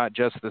 really, not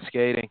just the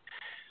skating.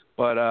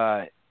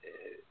 But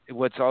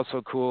what's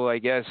also cool, I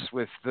guess,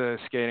 with the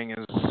skating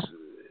is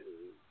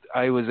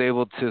I was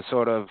able to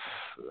sort of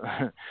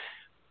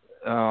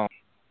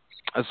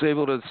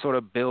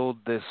build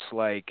this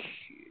like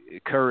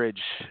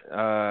courage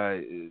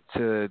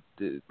to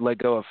let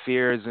go of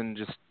fears, and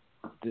just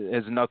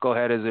as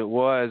knucklehead as it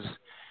was,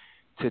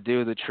 to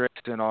do the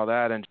tricks and all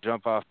that, and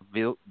jump off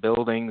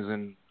buildings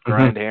and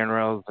grind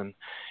handrails and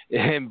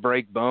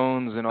break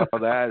bones and all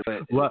that.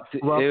 But it was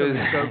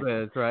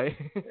showbiz, right?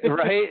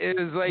 Right. It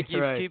was like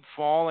you keep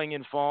falling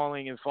and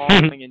falling and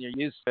falling, and you're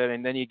used to it,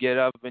 and then you get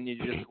up and you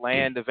just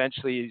land.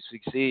 Eventually you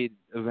succeed.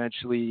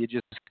 Eventually you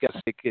just got to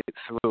stick it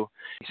through.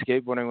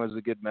 Skateboarding was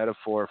a good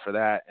metaphor for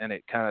that, and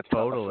it kind of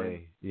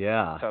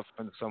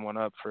toughened someone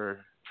up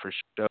for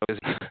shows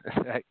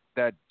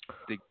that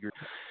degree.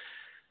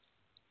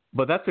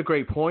 But that's a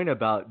great point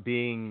about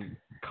being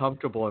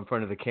comfortable in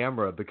front of the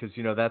camera, because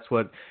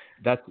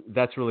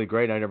that's really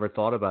great. I never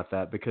thought about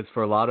that, because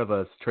for a lot of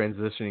us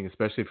transitioning,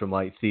 especially from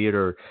like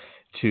theater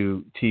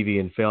to TV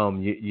and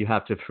film, you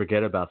have to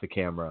forget about the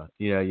camera.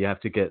 You have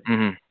to get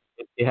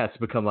it has to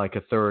become like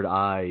a third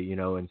eye,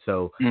 and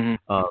so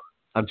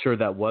I'm sure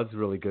that was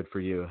really good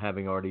for you,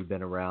 having already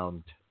been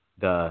around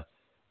the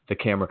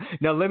camera.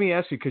 Now let me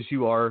ask you, because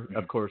you are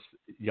of course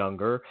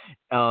younger,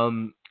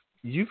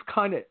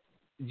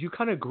 you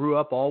kind of grew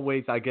up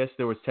always, I guess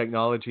there was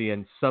technology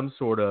and some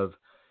sort of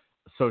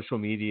social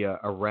media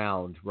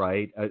around,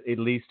 right? At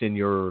least in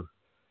your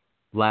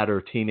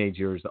latter teenage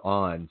years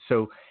on.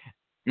 So,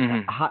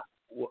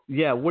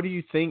 what do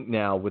you think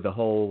now with the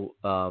whole,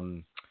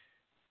 do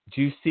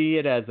you see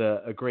it as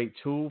a great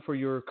tool for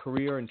your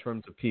career in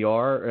terms of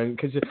PR? And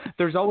because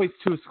there's always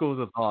two schools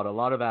of thought. A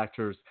lot of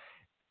actors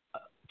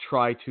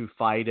try to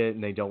fight it,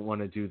 and they don't want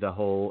to do the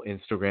whole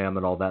Instagram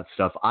and all that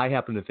stuff. I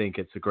happen to think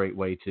it's a great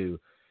way to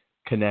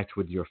connect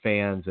with your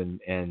fans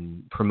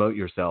and promote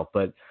yourself.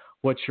 But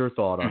what's your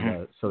thought on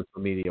the social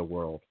media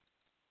world?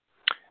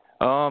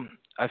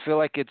 I feel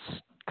like it's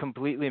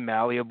completely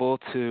malleable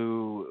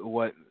to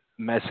what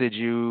message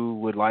you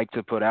would like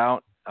to put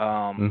out,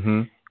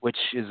 which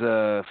is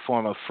a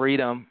form of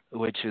freedom,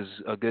 which is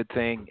a good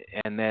thing.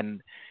 And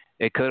then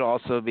it could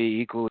also be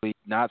equally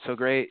not so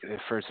great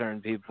for certain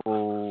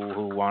people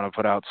who want to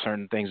put out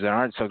certain things that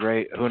aren't so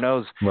great. Who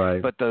knows? Right.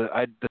 But the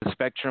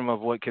spectrum of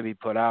what could be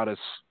put out is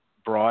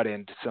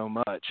broadened so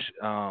much.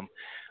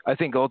 I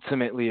think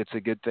ultimately it's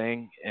a good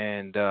thing,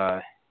 and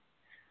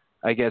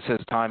I guess as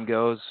time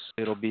goes,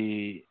 it'll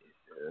be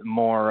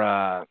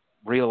more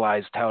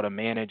realized how to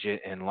manage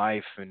it in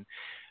life and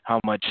how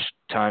much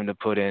time to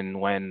put in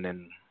when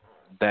and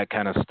that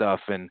kind of stuff,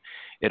 and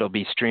it'll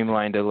be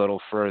streamlined a little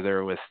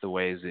further with the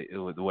way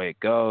it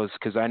goes,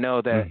 because I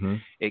know that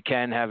it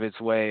can have its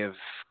way of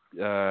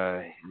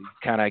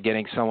kind of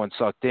getting someone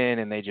sucked in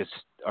and they just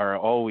are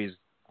always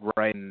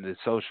writing the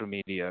social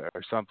media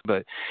or something,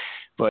 but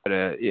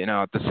you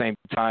know, at the same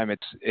time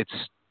it's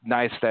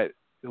nice that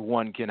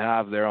one can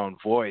have their own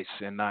voice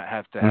and not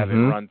have to have it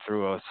run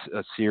through a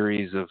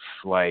series of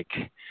like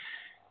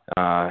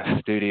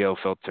studio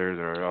filters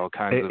or all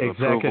kinds of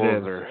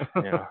approvals or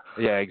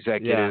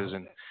executives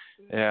and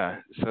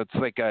so it's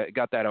like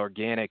got that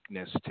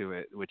organicness to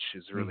it, which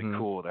is really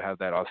cool to have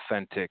that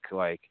authentic,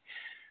 like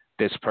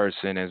this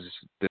person is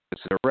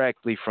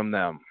directly from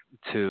them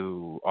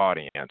to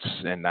audience,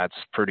 and that's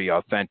pretty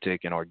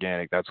authentic and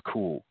organic. That's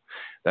cool.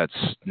 That's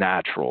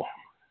natural.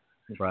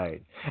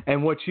 Right.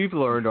 And what you've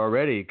learned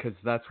already, because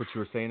that's what you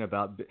were saying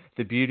about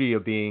the beauty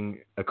of being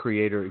a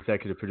creator,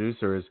 executive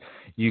producer, is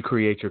you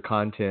create your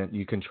content,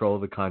 you control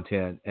the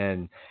content.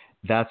 And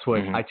that's what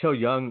I tell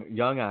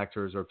young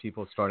actors or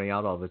people starting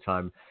out all the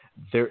time.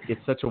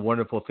 It's such a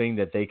wonderful thing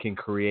that they can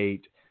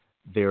create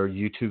their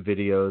YouTube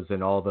videos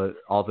and all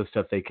the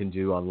stuff they can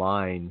do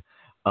online.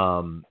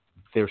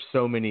 There's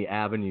so many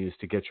avenues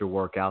to get your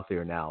work out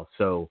there now.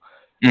 So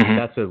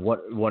that's a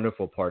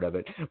wonderful part of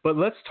it. But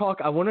let's talk.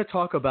 I want to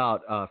talk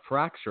about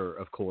Fracture,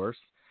 of course,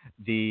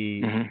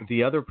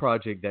 the other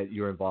project that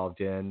you're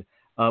involved in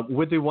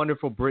with the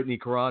wonderful Brittany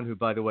Caron, who,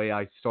 by the way,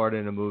 I starred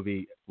in a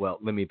movie. Well,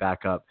 let me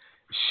back up.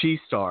 She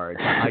starred.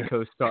 I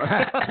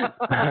co-starred.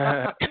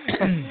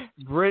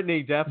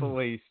 Brittany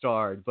definitely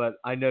starred, but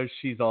I know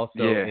she's also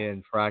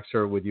in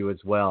Fracture with you as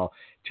well.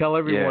 Tell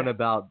everyone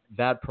about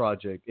that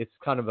project. It's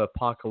kind of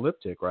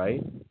apocalyptic,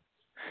 right?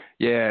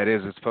 Yeah, it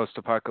is. It's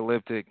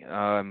post-apocalyptic.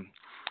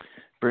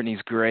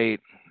 Brittany's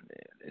great.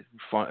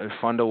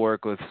 Fun to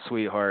work with,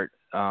 sweetheart.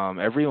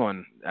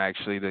 Everyone,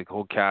 actually, the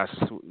whole cast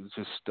was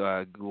just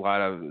a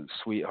lot of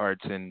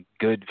sweethearts and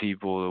good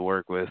people to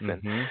work with. And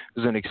it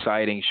was an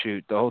exciting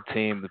shoot. The whole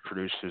team, the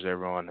producers,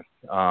 everyone.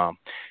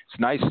 It's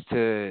nice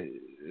to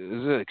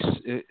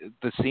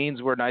the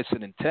scenes were nice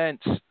and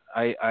intense.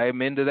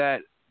 I'm into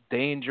that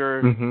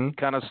danger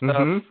kind of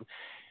stuff.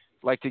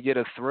 Like to get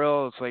a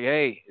thrill. It's like,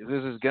 hey,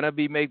 this is gonna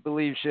be make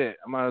believe shit.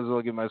 I might as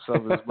well give myself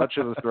as much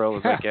of a thrill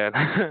as I can.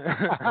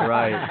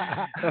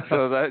 Right.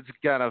 So that's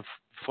kind of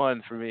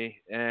fun for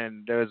me,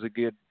 and there was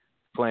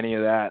plenty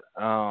of that.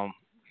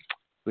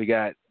 We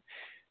got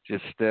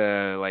just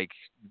like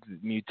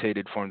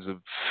mutated forms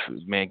of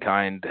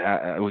mankind.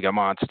 We got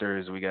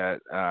monsters. We got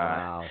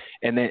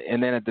and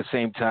then at the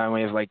same time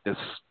we have like this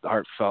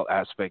heartfelt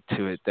aspect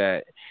to it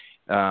that.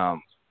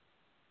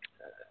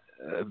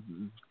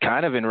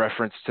 Kind of in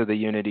reference to the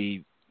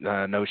unity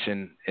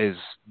notion is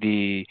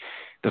the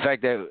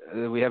fact that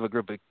we have a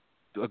group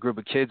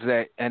of kids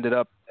that ended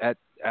up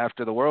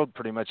after the world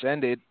pretty much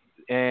ended,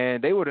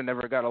 and they would have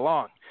never got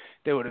along.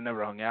 They would have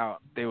never hung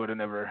out. They would have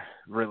never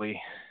really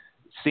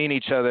seen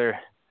each other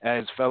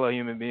as fellow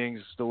human beings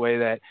the way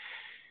that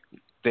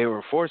they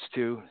were forced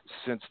to,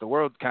 since the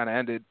world kind of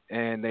ended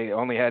and they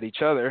only had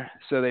each other.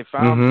 So they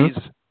found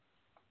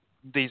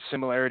these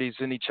similarities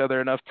in each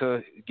other enough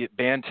to get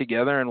band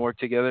together and work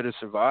together to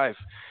survive.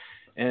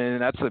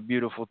 And that's a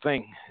beautiful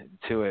thing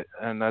to it.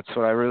 And that's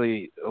what I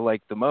really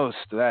like the most,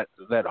 that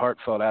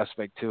heartfelt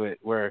aspect to it,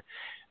 where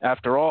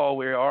after all,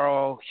 we are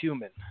all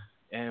human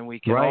and we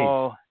can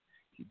all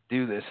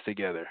do this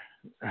together.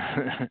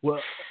 Well,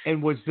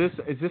 and is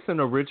this an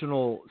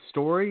original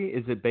story?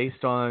 Is it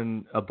based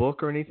on a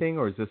book or anything,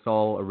 or is this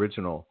all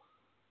original?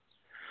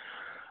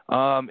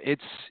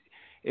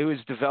 It was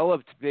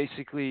developed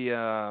basically.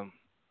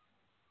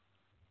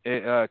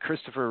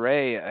 Christopher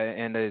Ray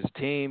and his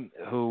team,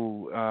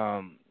 who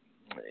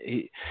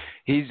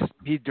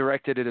he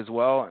directed it as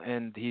well,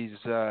 and he's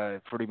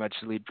pretty much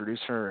the lead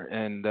producer.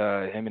 And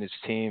him and his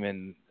team,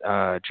 and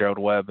Gerald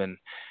Webb and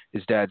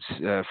his dad's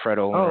Fred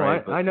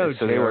Olin. Oh, I know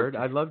Jared.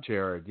 I love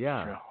Jared.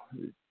 Yeah.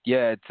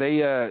 Yeah.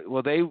 They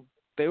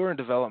were in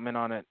development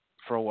on it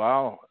for a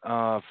while,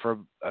 for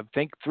I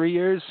think 3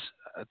 years.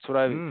 That's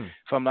what if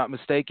I'm not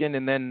mistaken.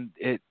 And then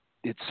it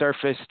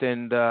surfaced,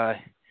 and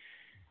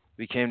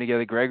we came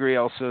together. Gregory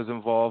also is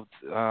involved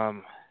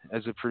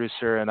as a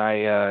producer,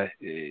 and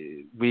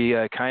we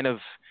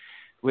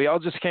all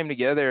just came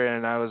together,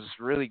 and I was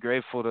really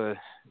grateful to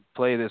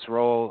play this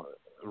role.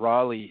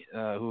 Raleigh,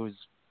 who was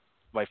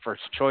my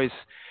first choice.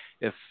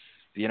 If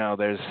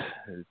there's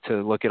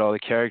to look at all the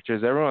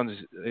characters, everyone's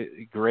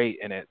great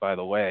in it, by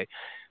the way.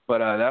 But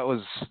that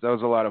was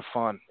a lot of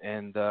fun,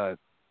 and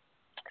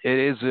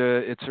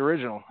it's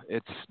original.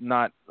 It's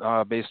not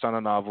based on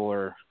a novel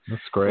or.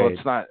 That's great. Well,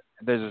 it's not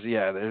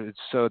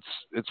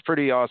It's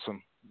pretty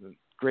awesome.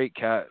 Great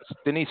cat.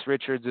 Denise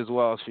Richards as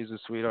well. She's a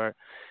sweetheart.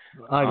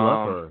 I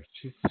love her.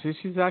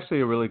 She's actually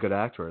a really good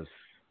actress.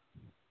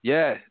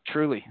 Yeah,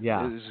 truly.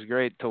 Yeah. It was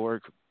great to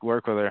work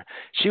with her.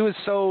 She was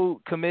so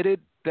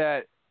committed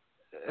that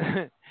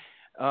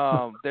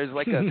there's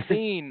like a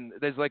scene,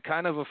 there's like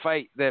kind of a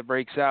fight that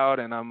breaks out,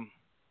 and I'm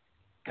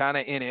kind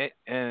of in it,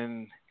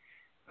 and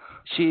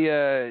she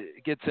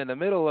gets in the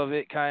middle of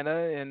it kind of,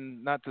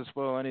 and not to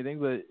spoil anything,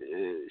 but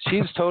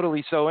she's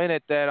totally so in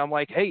it that I'm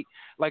like, hey,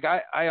 like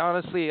I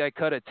honestly, I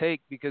cut a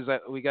take because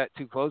we got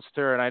too close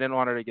to her and I didn't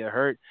want her to get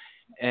hurt.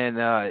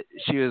 And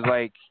she was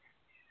like,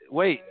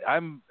 wait,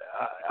 I'm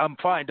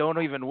fine.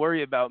 Don't even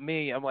worry about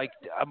me. I'm like,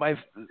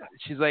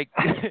 she's like,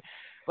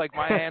 like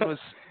my hand was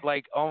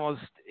like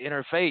almost in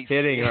her face,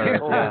 hitting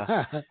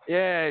her.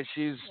 Yeah,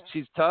 she's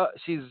tough.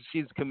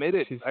 She's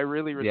committed. I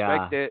really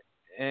respect it.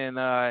 And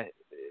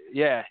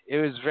yeah,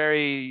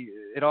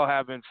 it all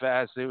happened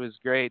fast. It was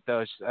great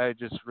though. I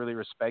just really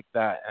respect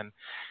that, and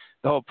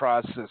the whole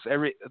process.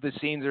 The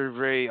scenes are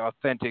very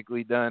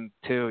authentically done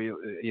too.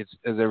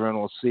 As everyone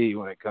will see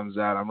when it comes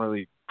out. I'm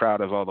really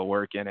proud of all the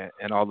work in it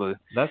and all the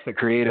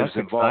creatives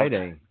involved.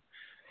 Exciting.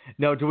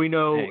 Now, do we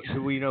know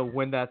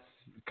when that's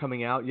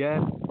coming out yet,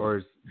 or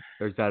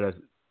is that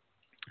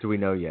do we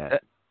know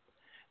yet?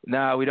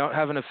 No, we don't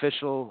have an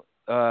official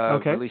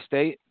release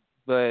date,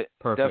 but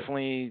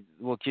definitely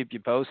we'll keep you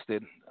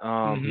posted.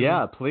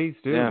 Yeah, please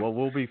do. Yeah. Well,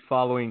 we'll be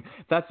following.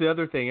 That's the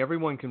other thing.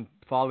 Everyone can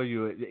follow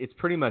you. It's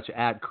pretty much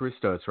at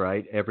Kristos,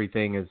 right?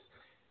 Everything is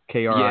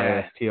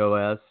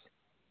Kristos.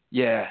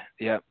 Yeah.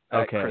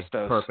 Okay.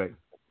 Kristos. Perfect.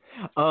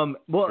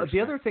 The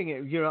other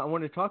thing, I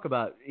want to talk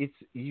about, it's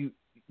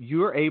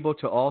you're able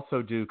to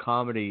also do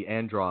comedy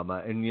and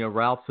drama, and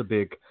Ralph's a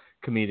big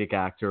comedic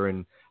actor,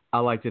 and I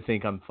like to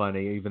think I'm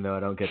funny, even though I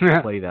don't get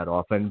to play that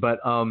often. But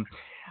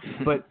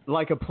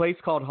like A Place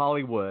Called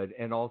Hollywood,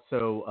 and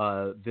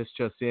also This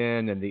Just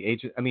In, and The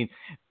Agent. I mean,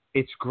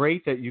 it's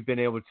great that you've been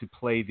able to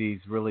play these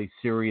really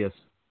serious,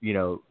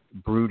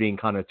 brooding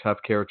kind of tough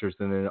characters,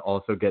 and then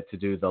also get to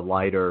do the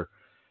lighter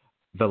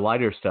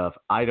stuff.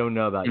 I don't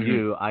know about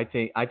you. I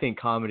think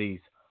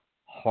comedy's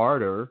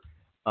harder.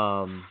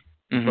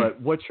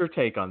 But what's your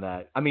take on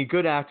that? I mean,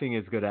 good acting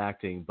is good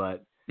acting,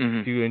 but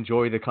do you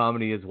enjoy the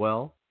comedy as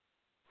well?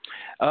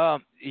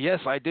 Yes,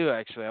 I do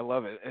actually. I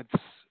love it.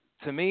 It's,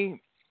 to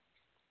me,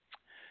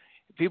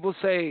 people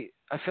say,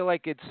 I feel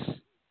like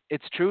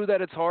it's true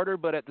that it's harder,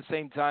 but at the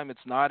same time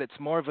it's not. It's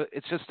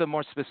just a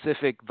more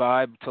specific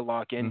vibe to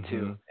lock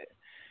into.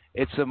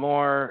 It's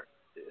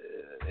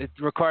it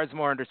requires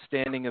more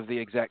understanding of the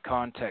exact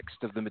context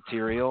of the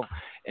material,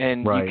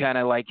 and you kind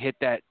of like hit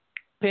that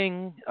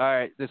ping. All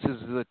right, this is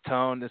the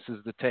tone, this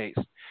is the taste,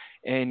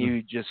 and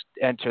you just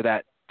enter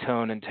that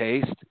tone and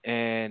taste,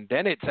 and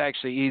then it's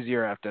actually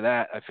easier after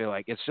that. I feel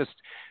like it's just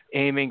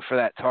aiming for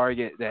that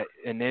target that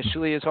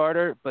initially is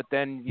harder, but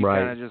then you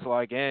kind of just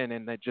log in,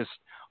 and it just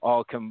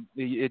all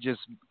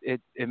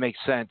it makes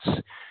sense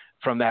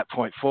from that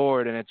point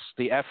forward, and it's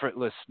the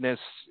effortlessness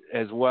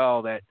as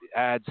well that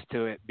adds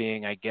to it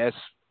being, I guess,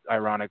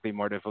 ironically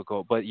more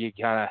difficult. But you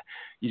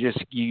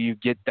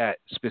get that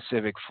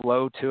specific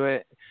flow to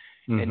it.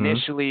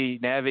 Initially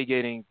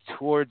navigating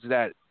towards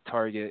that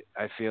target,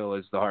 I feel,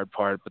 is the hard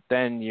part, but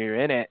then you're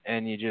in it,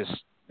 and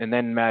and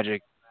then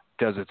magic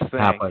does its thing.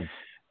 Happen.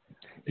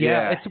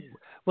 Yeah.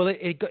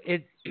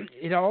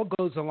 It all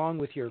goes along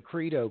with your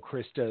credo,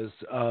 Kristos,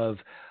 of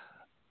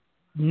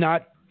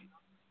not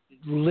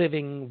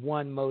living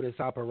one modus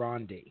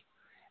operandi,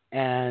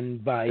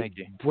 and by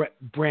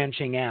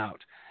branching out,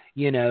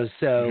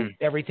 so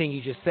everything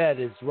you just said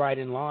is right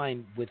in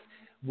line with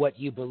what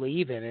you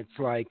believe in. It's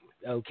like,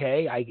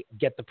 okay, I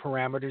get the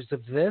parameters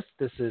of this.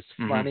 This is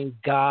funny.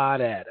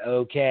 Got it.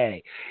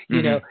 Okay.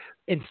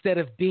 Instead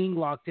of being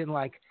locked in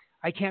like,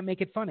 I can't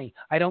make it funny.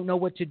 I don't know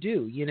what to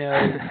do.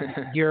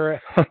 You're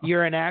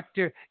an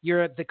actor.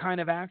 You're the kind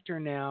of actor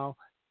now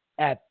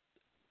at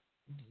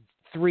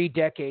 3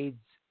 decades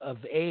of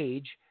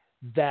age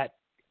that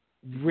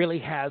really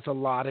has a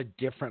lot of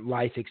different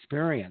life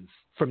experience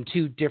from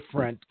 2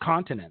 different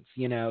continents,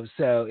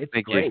 so it's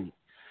great.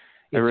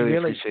 I really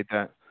appreciate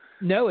that.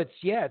 No, it's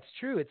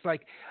true. It's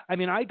like, I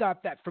mean, I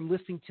got that from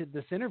listening to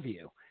this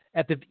interview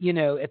at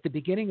the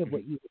beginning of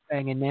what you were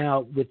saying, and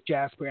now with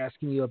Jasper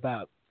asking you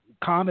about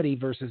comedy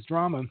versus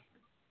drama.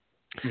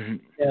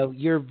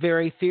 You're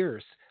very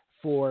fierce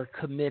for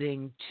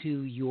committing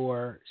to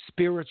your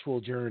spiritual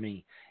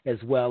journey as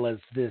well as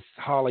this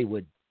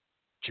Hollywood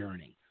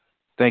journey.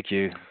 Thank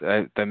you.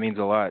 That means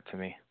a lot to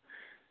me.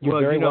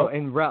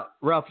 And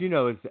Ralph,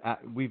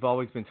 we've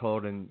always been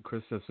told, and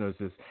Kristos knows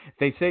this,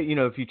 they say,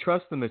 if you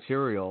trust the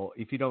material,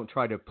 if you don't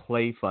try to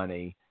play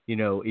funny,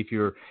 if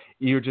you're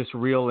just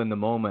real in the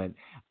moment.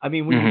 I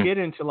mean, when you get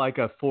into like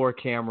a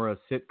 4-camera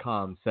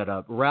sitcom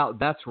setup,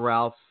 that's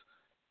Ralph's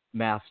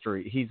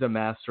mastery. He's a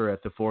master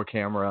at the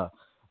 4-camera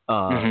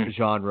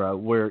genre,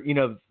 where,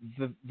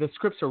 the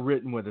scripts are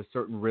written with a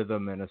certain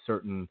rhythm and a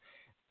certain,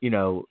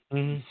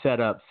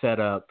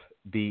 setup,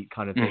 beat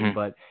kind of thing.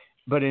 But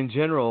but in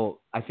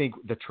general, I think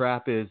the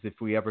trap is if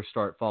we ever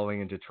start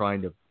falling into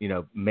trying to,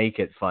 make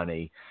it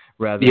funny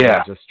rather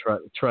than just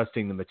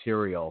trusting the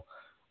material.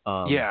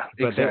 Yeah,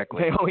 but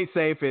exactly. They always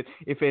say if it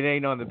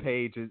ain't on the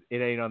page, it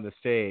ain't on the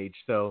stage.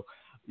 So,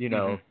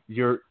 you've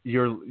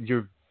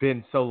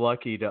been so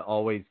lucky to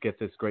always get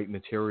this great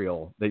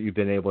material that you've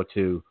been able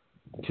to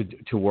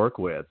work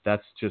with.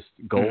 That's just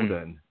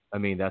golden. I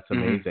mean, that's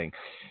amazing.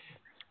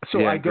 So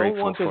yeah, I don't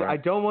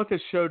want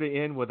this show to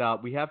end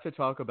without, we have to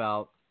talk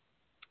about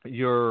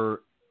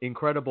your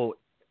incredible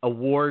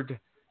award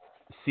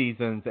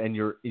seasons and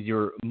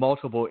your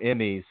multiple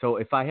Emmys. So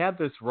if I have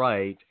this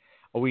right,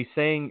 are we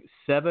saying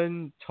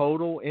 7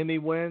 total Emmy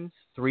wins,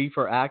 3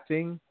 for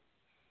acting?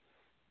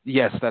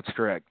 Yes, that's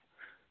correct.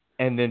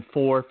 And then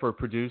 4 for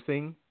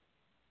producing?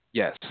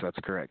 Yes, that's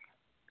correct.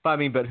 I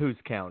mean, but who's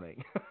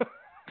counting?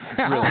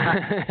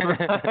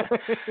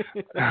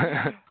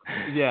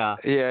 Yeah.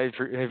 Yeah, I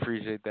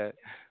appreciate that.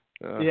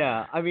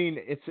 Yeah, I mean,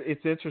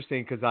 it's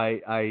interesting because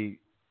I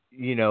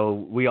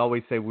we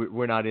always say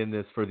we're not in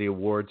this for the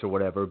awards or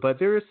whatever, but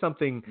there is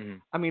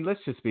something. I mean,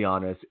 let's just be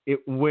honest.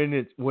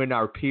 When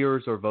our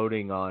peers are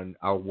voting on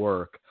our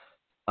work,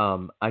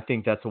 I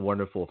think that's a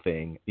wonderful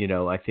thing.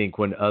 I think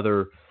when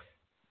other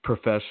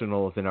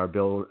professionals in our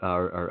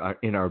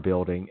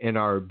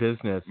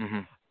business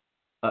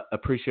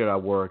appreciate our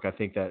work, I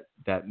think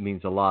that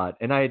means a lot.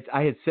 And I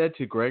had said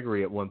to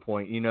Gregory at one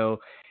point, you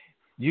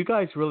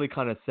guys really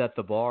kind of set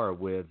the bar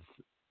with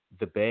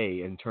the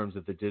Bay in terms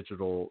of the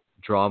digital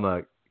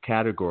drama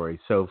category.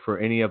 So for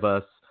any of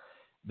us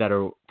that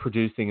are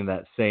producing in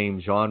that same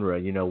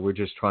genre, we're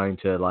just trying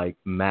to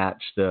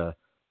match the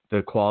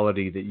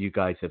quality that you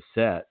guys have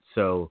set.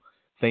 So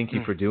thank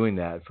you for doing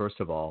that, first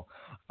of all.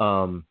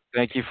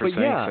 Thank you for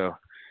saying so.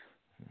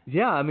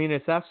 Yeah, I mean,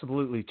 it's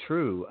absolutely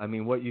true. I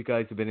mean, what you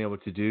guys have been able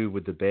to do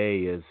with the Bay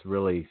is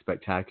really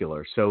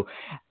spectacular. So,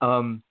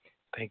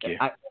 thank you.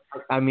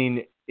 I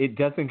mean, it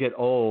doesn't get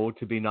old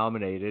to be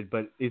nominated,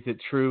 but is it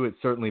true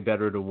it's certainly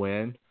better to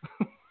win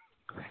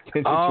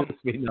than to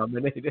just be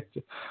nominated?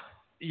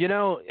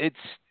 It's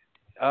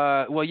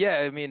well, yeah.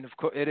 I mean, of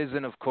course, it is,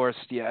 and of course,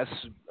 yes.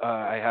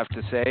 I have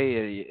to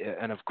say,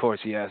 and of course,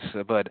 yes.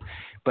 But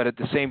at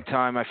the same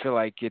time, I feel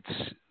like it's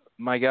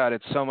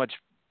so much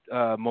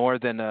more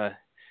than a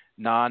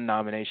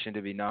non-nomination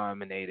to be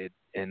nominated,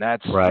 and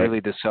that's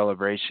really the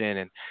celebration,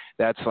 and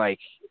that's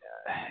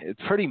it's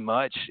pretty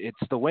much it's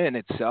the win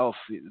itself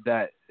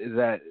that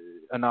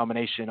a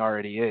nomination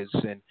already is,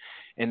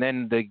 and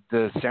then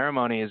the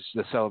ceremony is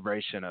the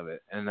celebration of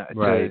it, and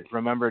to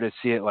remember to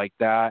see it like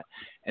that,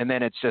 and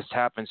then it's just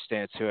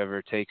happenstance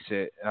whoever takes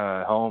it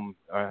home.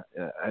 I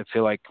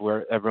feel like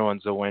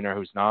everyone's a winner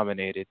who's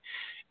nominated.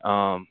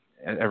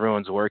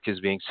 Everyone's work is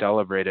being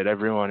celebrated.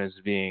 Everyone is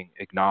being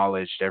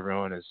acknowledged.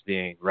 Everyone is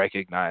being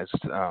recognized.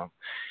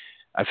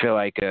 I feel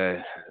like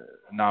a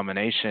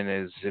nomination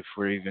is, if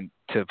we're even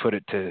to put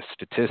it to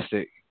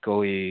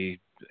statistically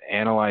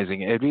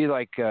analyzing it, it'd be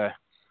like to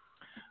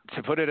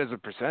put it as a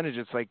percentage.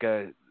 It's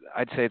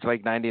I'd say it's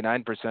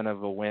 99%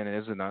 of a win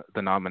is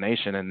the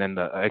nomination, and then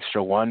the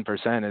extra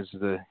 1% is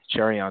the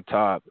cherry on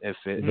top. If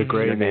the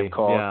gravy, name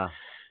called. Yeah.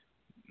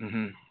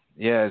 Mm-hmm.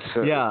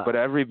 Yeah, but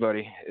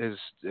everybody is.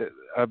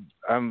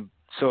 I'm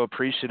so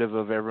appreciative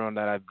of everyone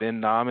that I've been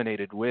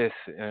nominated with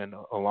and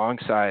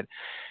alongside.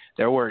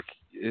 Their work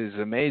is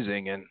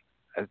amazing, and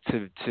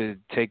to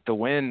take the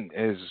win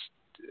is.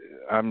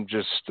 I'm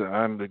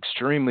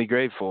extremely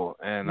grateful,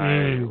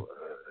 and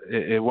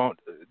it won't.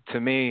 To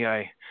me,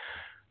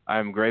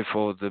 I'm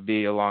grateful to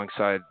be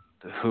alongside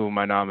who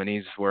my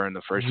nominees were in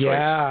the first place.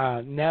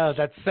 Yeah, no,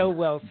 that's so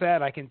well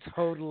said. I can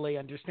totally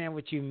understand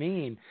what you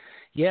mean.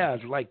 Yeah,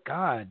 it's like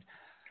God,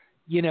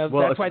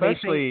 well, that's why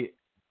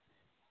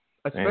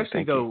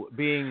especially though you.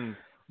 being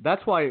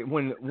that's why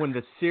when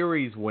the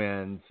series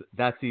wins,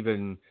 that's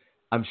even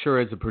I'm sure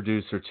as a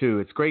producer too.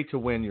 It's great to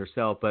win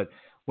yourself, but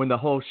when the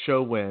whole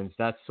show wins,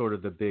 that's sort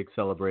of the big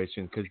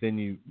celebration because then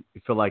you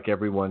feel like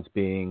everyone's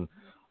being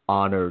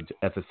honored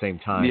at the same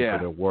time for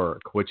their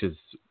work, which is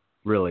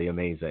really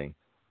amazing.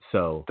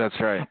 So that's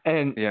right.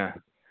 And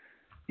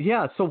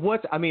so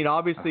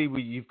obviously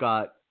you've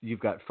got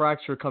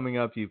Fracture coming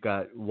up, you've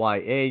got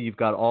YA, you've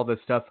got all this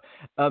stuff.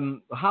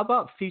 How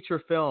about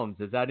feature films?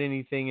 Is that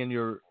anything in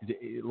your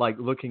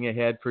looking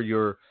ahead for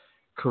your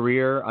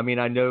career? I mean,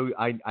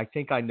 I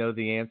think I know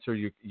the answer.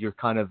 You're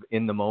kind of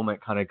in the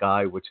moment kind of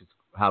guy, which is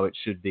how it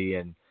should be.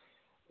 And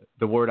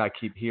the word I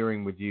keep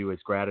hearing with you is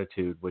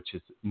gratitude, which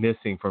is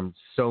missing from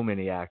so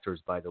many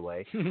actors, by the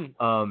way.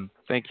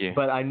 Thank you.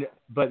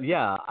 But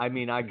yeah, I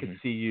mean, I could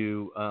see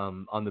you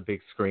on the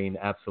big screen.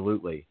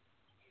 Absolutely.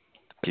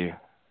 Thank you.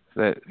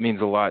 That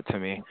means a lot to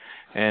me.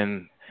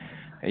 And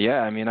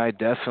yeah, I mean, I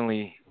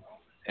definitely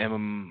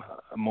am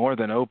more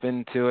than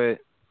open to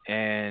it,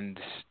 and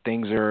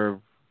things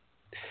are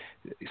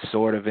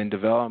sort of in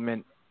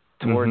development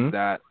towards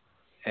that,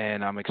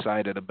 and I'm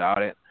excited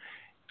about it.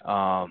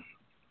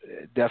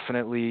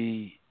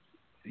 Definitely,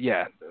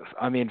 yeah.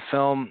 I mean,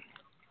 film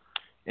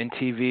and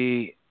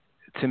TV,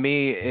 to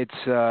me,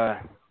 it's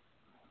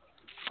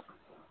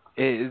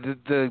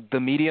the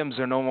mediums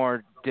are no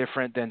more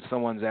different than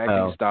someone's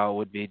acting style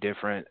would be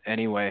different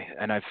anyway,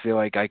 and I feel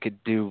like I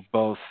could do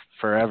both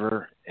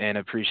forever and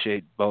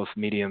appreciate both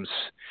mediums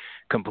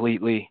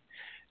completely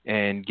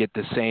and get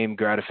the same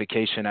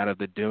gratification out of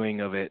the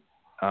doing of it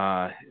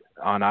on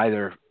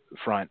either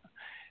front.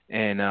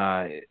 And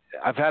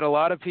I've had a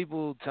lot of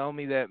people tell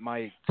me that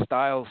my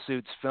style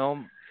suits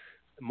film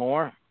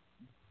more,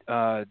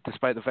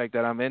 despite the fact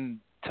that I'm in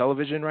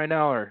television right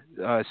now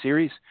or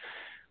series.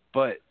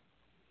 But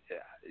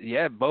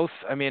yeah, both.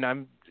 I mean,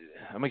 I'm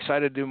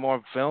excited to do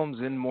more films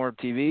and more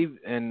TV,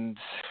 and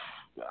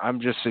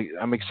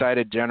I'm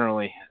excited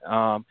generally.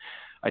 I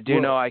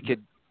do know I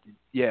could.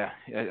 Yeah,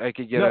 I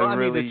could get a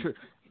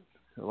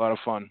lot of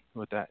fun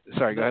with that.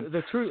 Sorry, go ahead.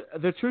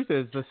 The truth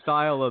is, the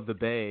style of The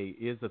Bay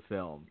is a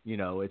film. You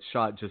know, it's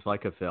shot just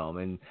like a film.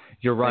 And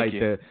you're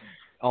right.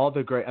 All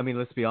the great. I mean,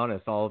 let's be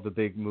honest. All of the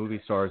big movie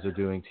stars are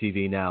doing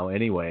TV now,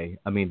 anyway.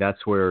 I mean,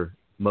 that's where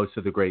most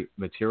of the great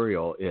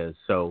material is.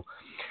 So,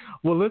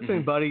 well,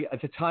 listen, buddy.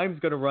 The time's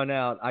going to run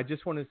out. I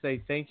just want to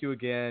say thank you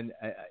again.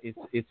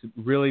 It's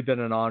really been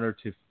an honor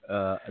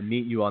to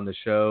meet you on the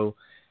show.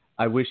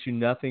 I wish you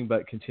nothing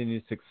but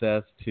continued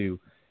success to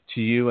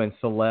you and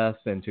Celeste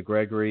and to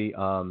Gregory.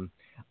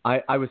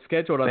 I was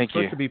scheduled. I'm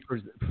supposed to be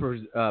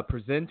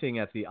presenting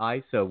at the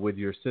ISO with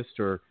your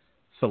sister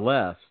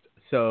Celeste.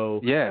 So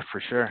yeah, for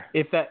sure.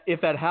 If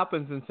that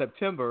happens in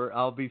September,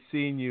 I'll be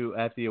seeing you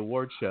at the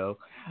award show.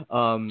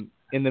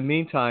 In the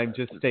meantime,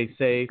 just stay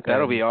safe.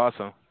 That'll be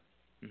awesome.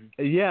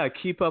 Yeah,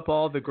 keep up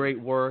all the great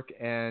work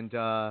and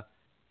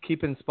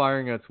keep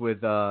inspiring us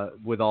with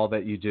all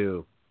that you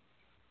do.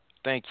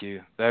 Thank you.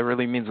 That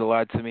really means a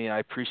lot to me. I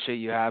appreciate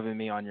you having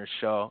me on your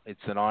show. It's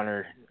an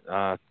honor.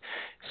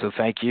 So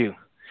thank you.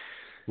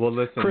 Well,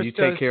 listen, Kristos, you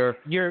take care.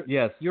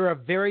 You're a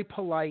very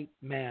polite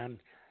man,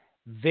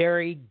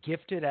 very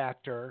gifted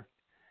actor,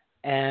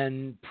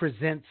 and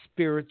present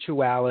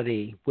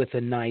spirituality with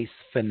a nice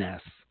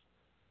finesse.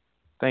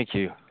 Thank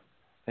you.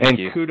 And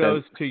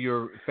kudos to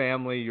your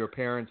family, your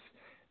parents.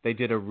 They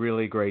did a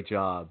really great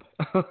job.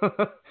 So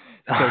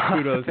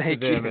kudos to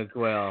them as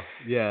well.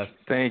 Yes.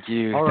 Thank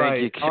you. All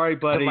right. Thank you. All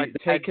right, buddy.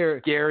 Take care.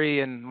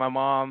 Gary and my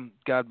mom,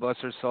 God bless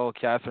her soul,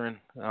 Catherine.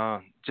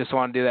 Just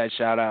want to do that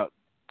shout out.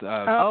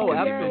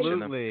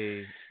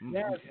 Absolutely.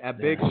 Yes. A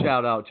big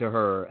shout out to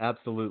her.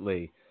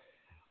 Absolutely.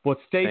 Well,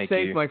 stay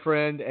safe, my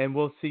friend, and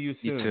we'll see you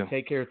soon. You too.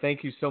 Take care.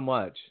 Thank you so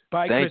much.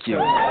 Bye, Thank Kristos. you.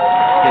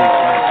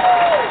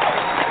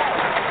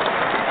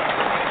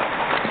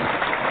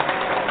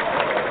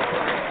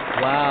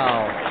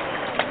 Wow.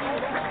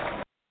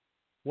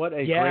 What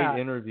a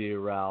great interview,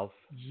 Ralph.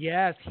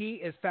 Yes, he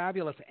is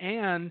fabulous.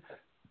 And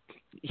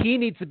he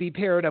needs to be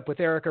paired up with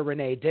Erica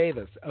Renee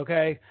Davis,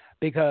 okay?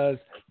 Because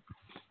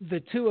the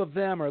two of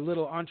them are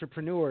little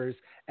entrepreneurs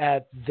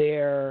at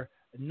their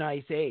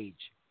nice age.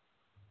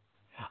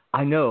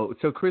 I know.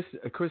 So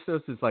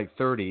Kristos is like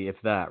 30, if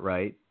that,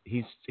 right?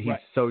 He's right.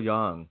 So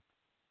young.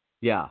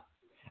 Yeah.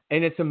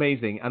 And it's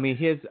amazing. I mean,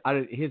 he's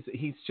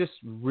just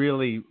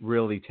really,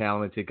 really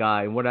talented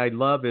guy. And what I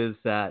love is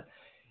that,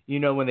 you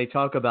know, when they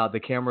talk about the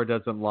camera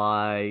doesn't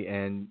lie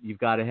and you've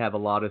got to have a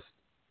lot of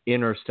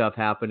inner stuff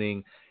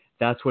happening,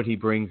 that's what he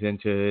brings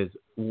into his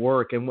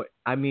work. And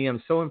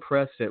I'm so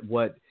impressed at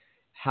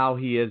how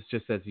he is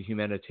just as a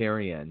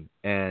humanitarian.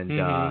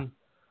 And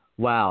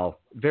wow,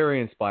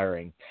 very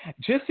inspiring.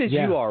 Just as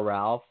you are,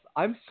 Ralph.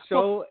 I'm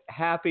so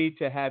happy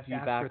to have you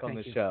back on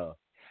the show.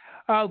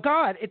 Oh,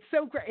 God, it's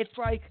so great. It's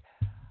like,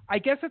 I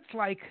guess it's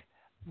like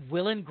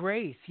Will and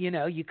Grace. You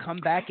know, you come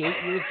back 8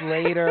 years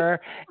later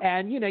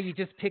and, you know, you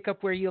just pick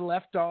up where you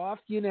left off,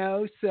 you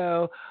know.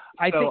 So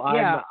I think,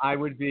 I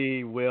would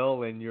be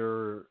Will and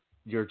you're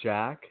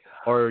Jack?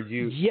 Or are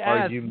you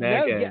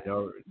Megan?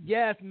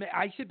 Yes,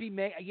 I should be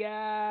Megan.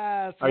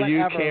 Yes. Are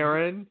you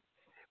Karen?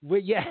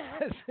 Well, yes.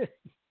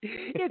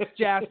 It's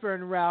Jasper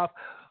and Ralph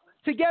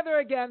together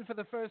again for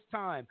the first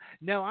time.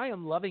 No, I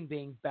am loving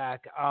being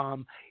back.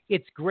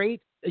 It's great,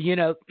 you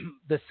know,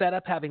 the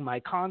setup, having my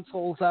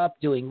consoles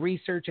up, doing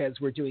research as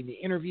we're doing the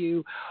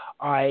interview.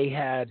 I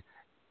had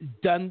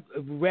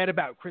read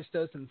about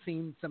Kristos and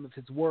seen some of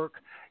his work.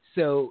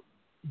 So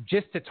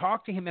just to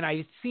talk to him, and I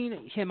had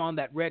seen him on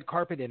that red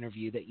carpet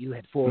interview that you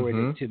had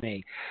forwarded to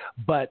me,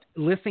 but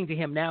listening to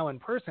him now in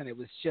person, it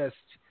was just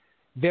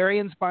very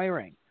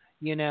inspiring.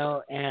 You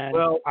know, and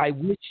I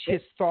wish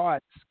his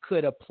thoughts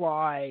could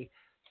apply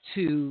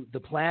to the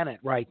planet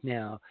right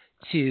now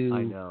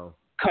to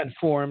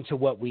conform to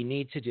what we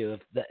need to do.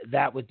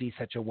 That would be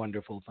such a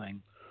wonderful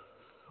thing.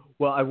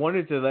 Well, I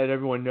wanted to let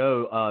everyone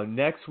know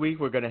next week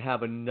we're going to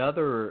have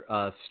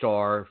another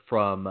star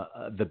from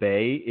the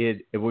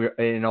Bay,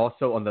 and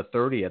also on the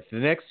 30th. The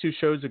next two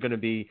shows are going to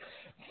be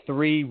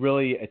three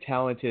really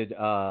talented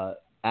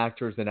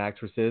actors and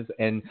actresses,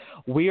 and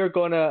we are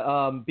going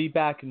to be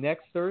back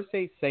next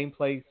Thursday, same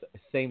place,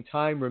 same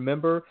time.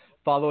 Remember,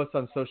 follow us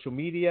on social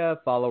media.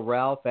 Follow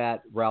Ralph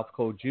at Ralph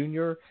Cole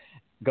Jr.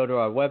 Go to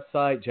our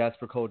website,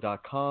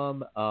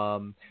 jaspercole.com.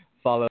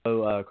 Follow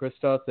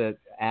Kristos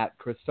at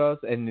Kristos,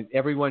 and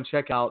everyone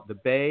check out The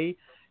Bay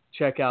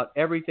Check out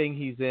everything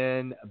he's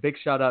in. A big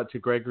shout out to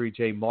Gregory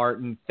J.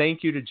 Martin.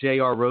 Thank you to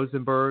J.R.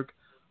 Rosenberg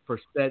for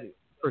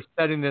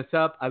setting this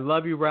up. I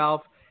love you,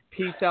 Ralph.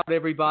 Peace out,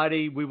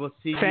 everybody. We will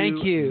see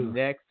you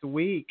next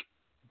week.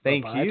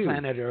 Thank you.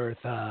 Planet Earth.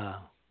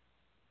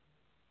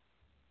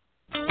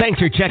 Thanks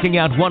for checking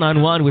out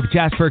One-on-One with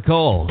Jasper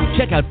Cole.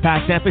 Check out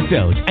past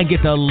episodes and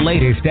get the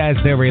latest as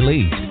they're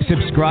released.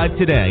 Subscribe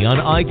today on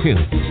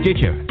iTunes,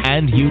 Stitcher,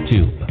 and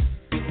YouTube.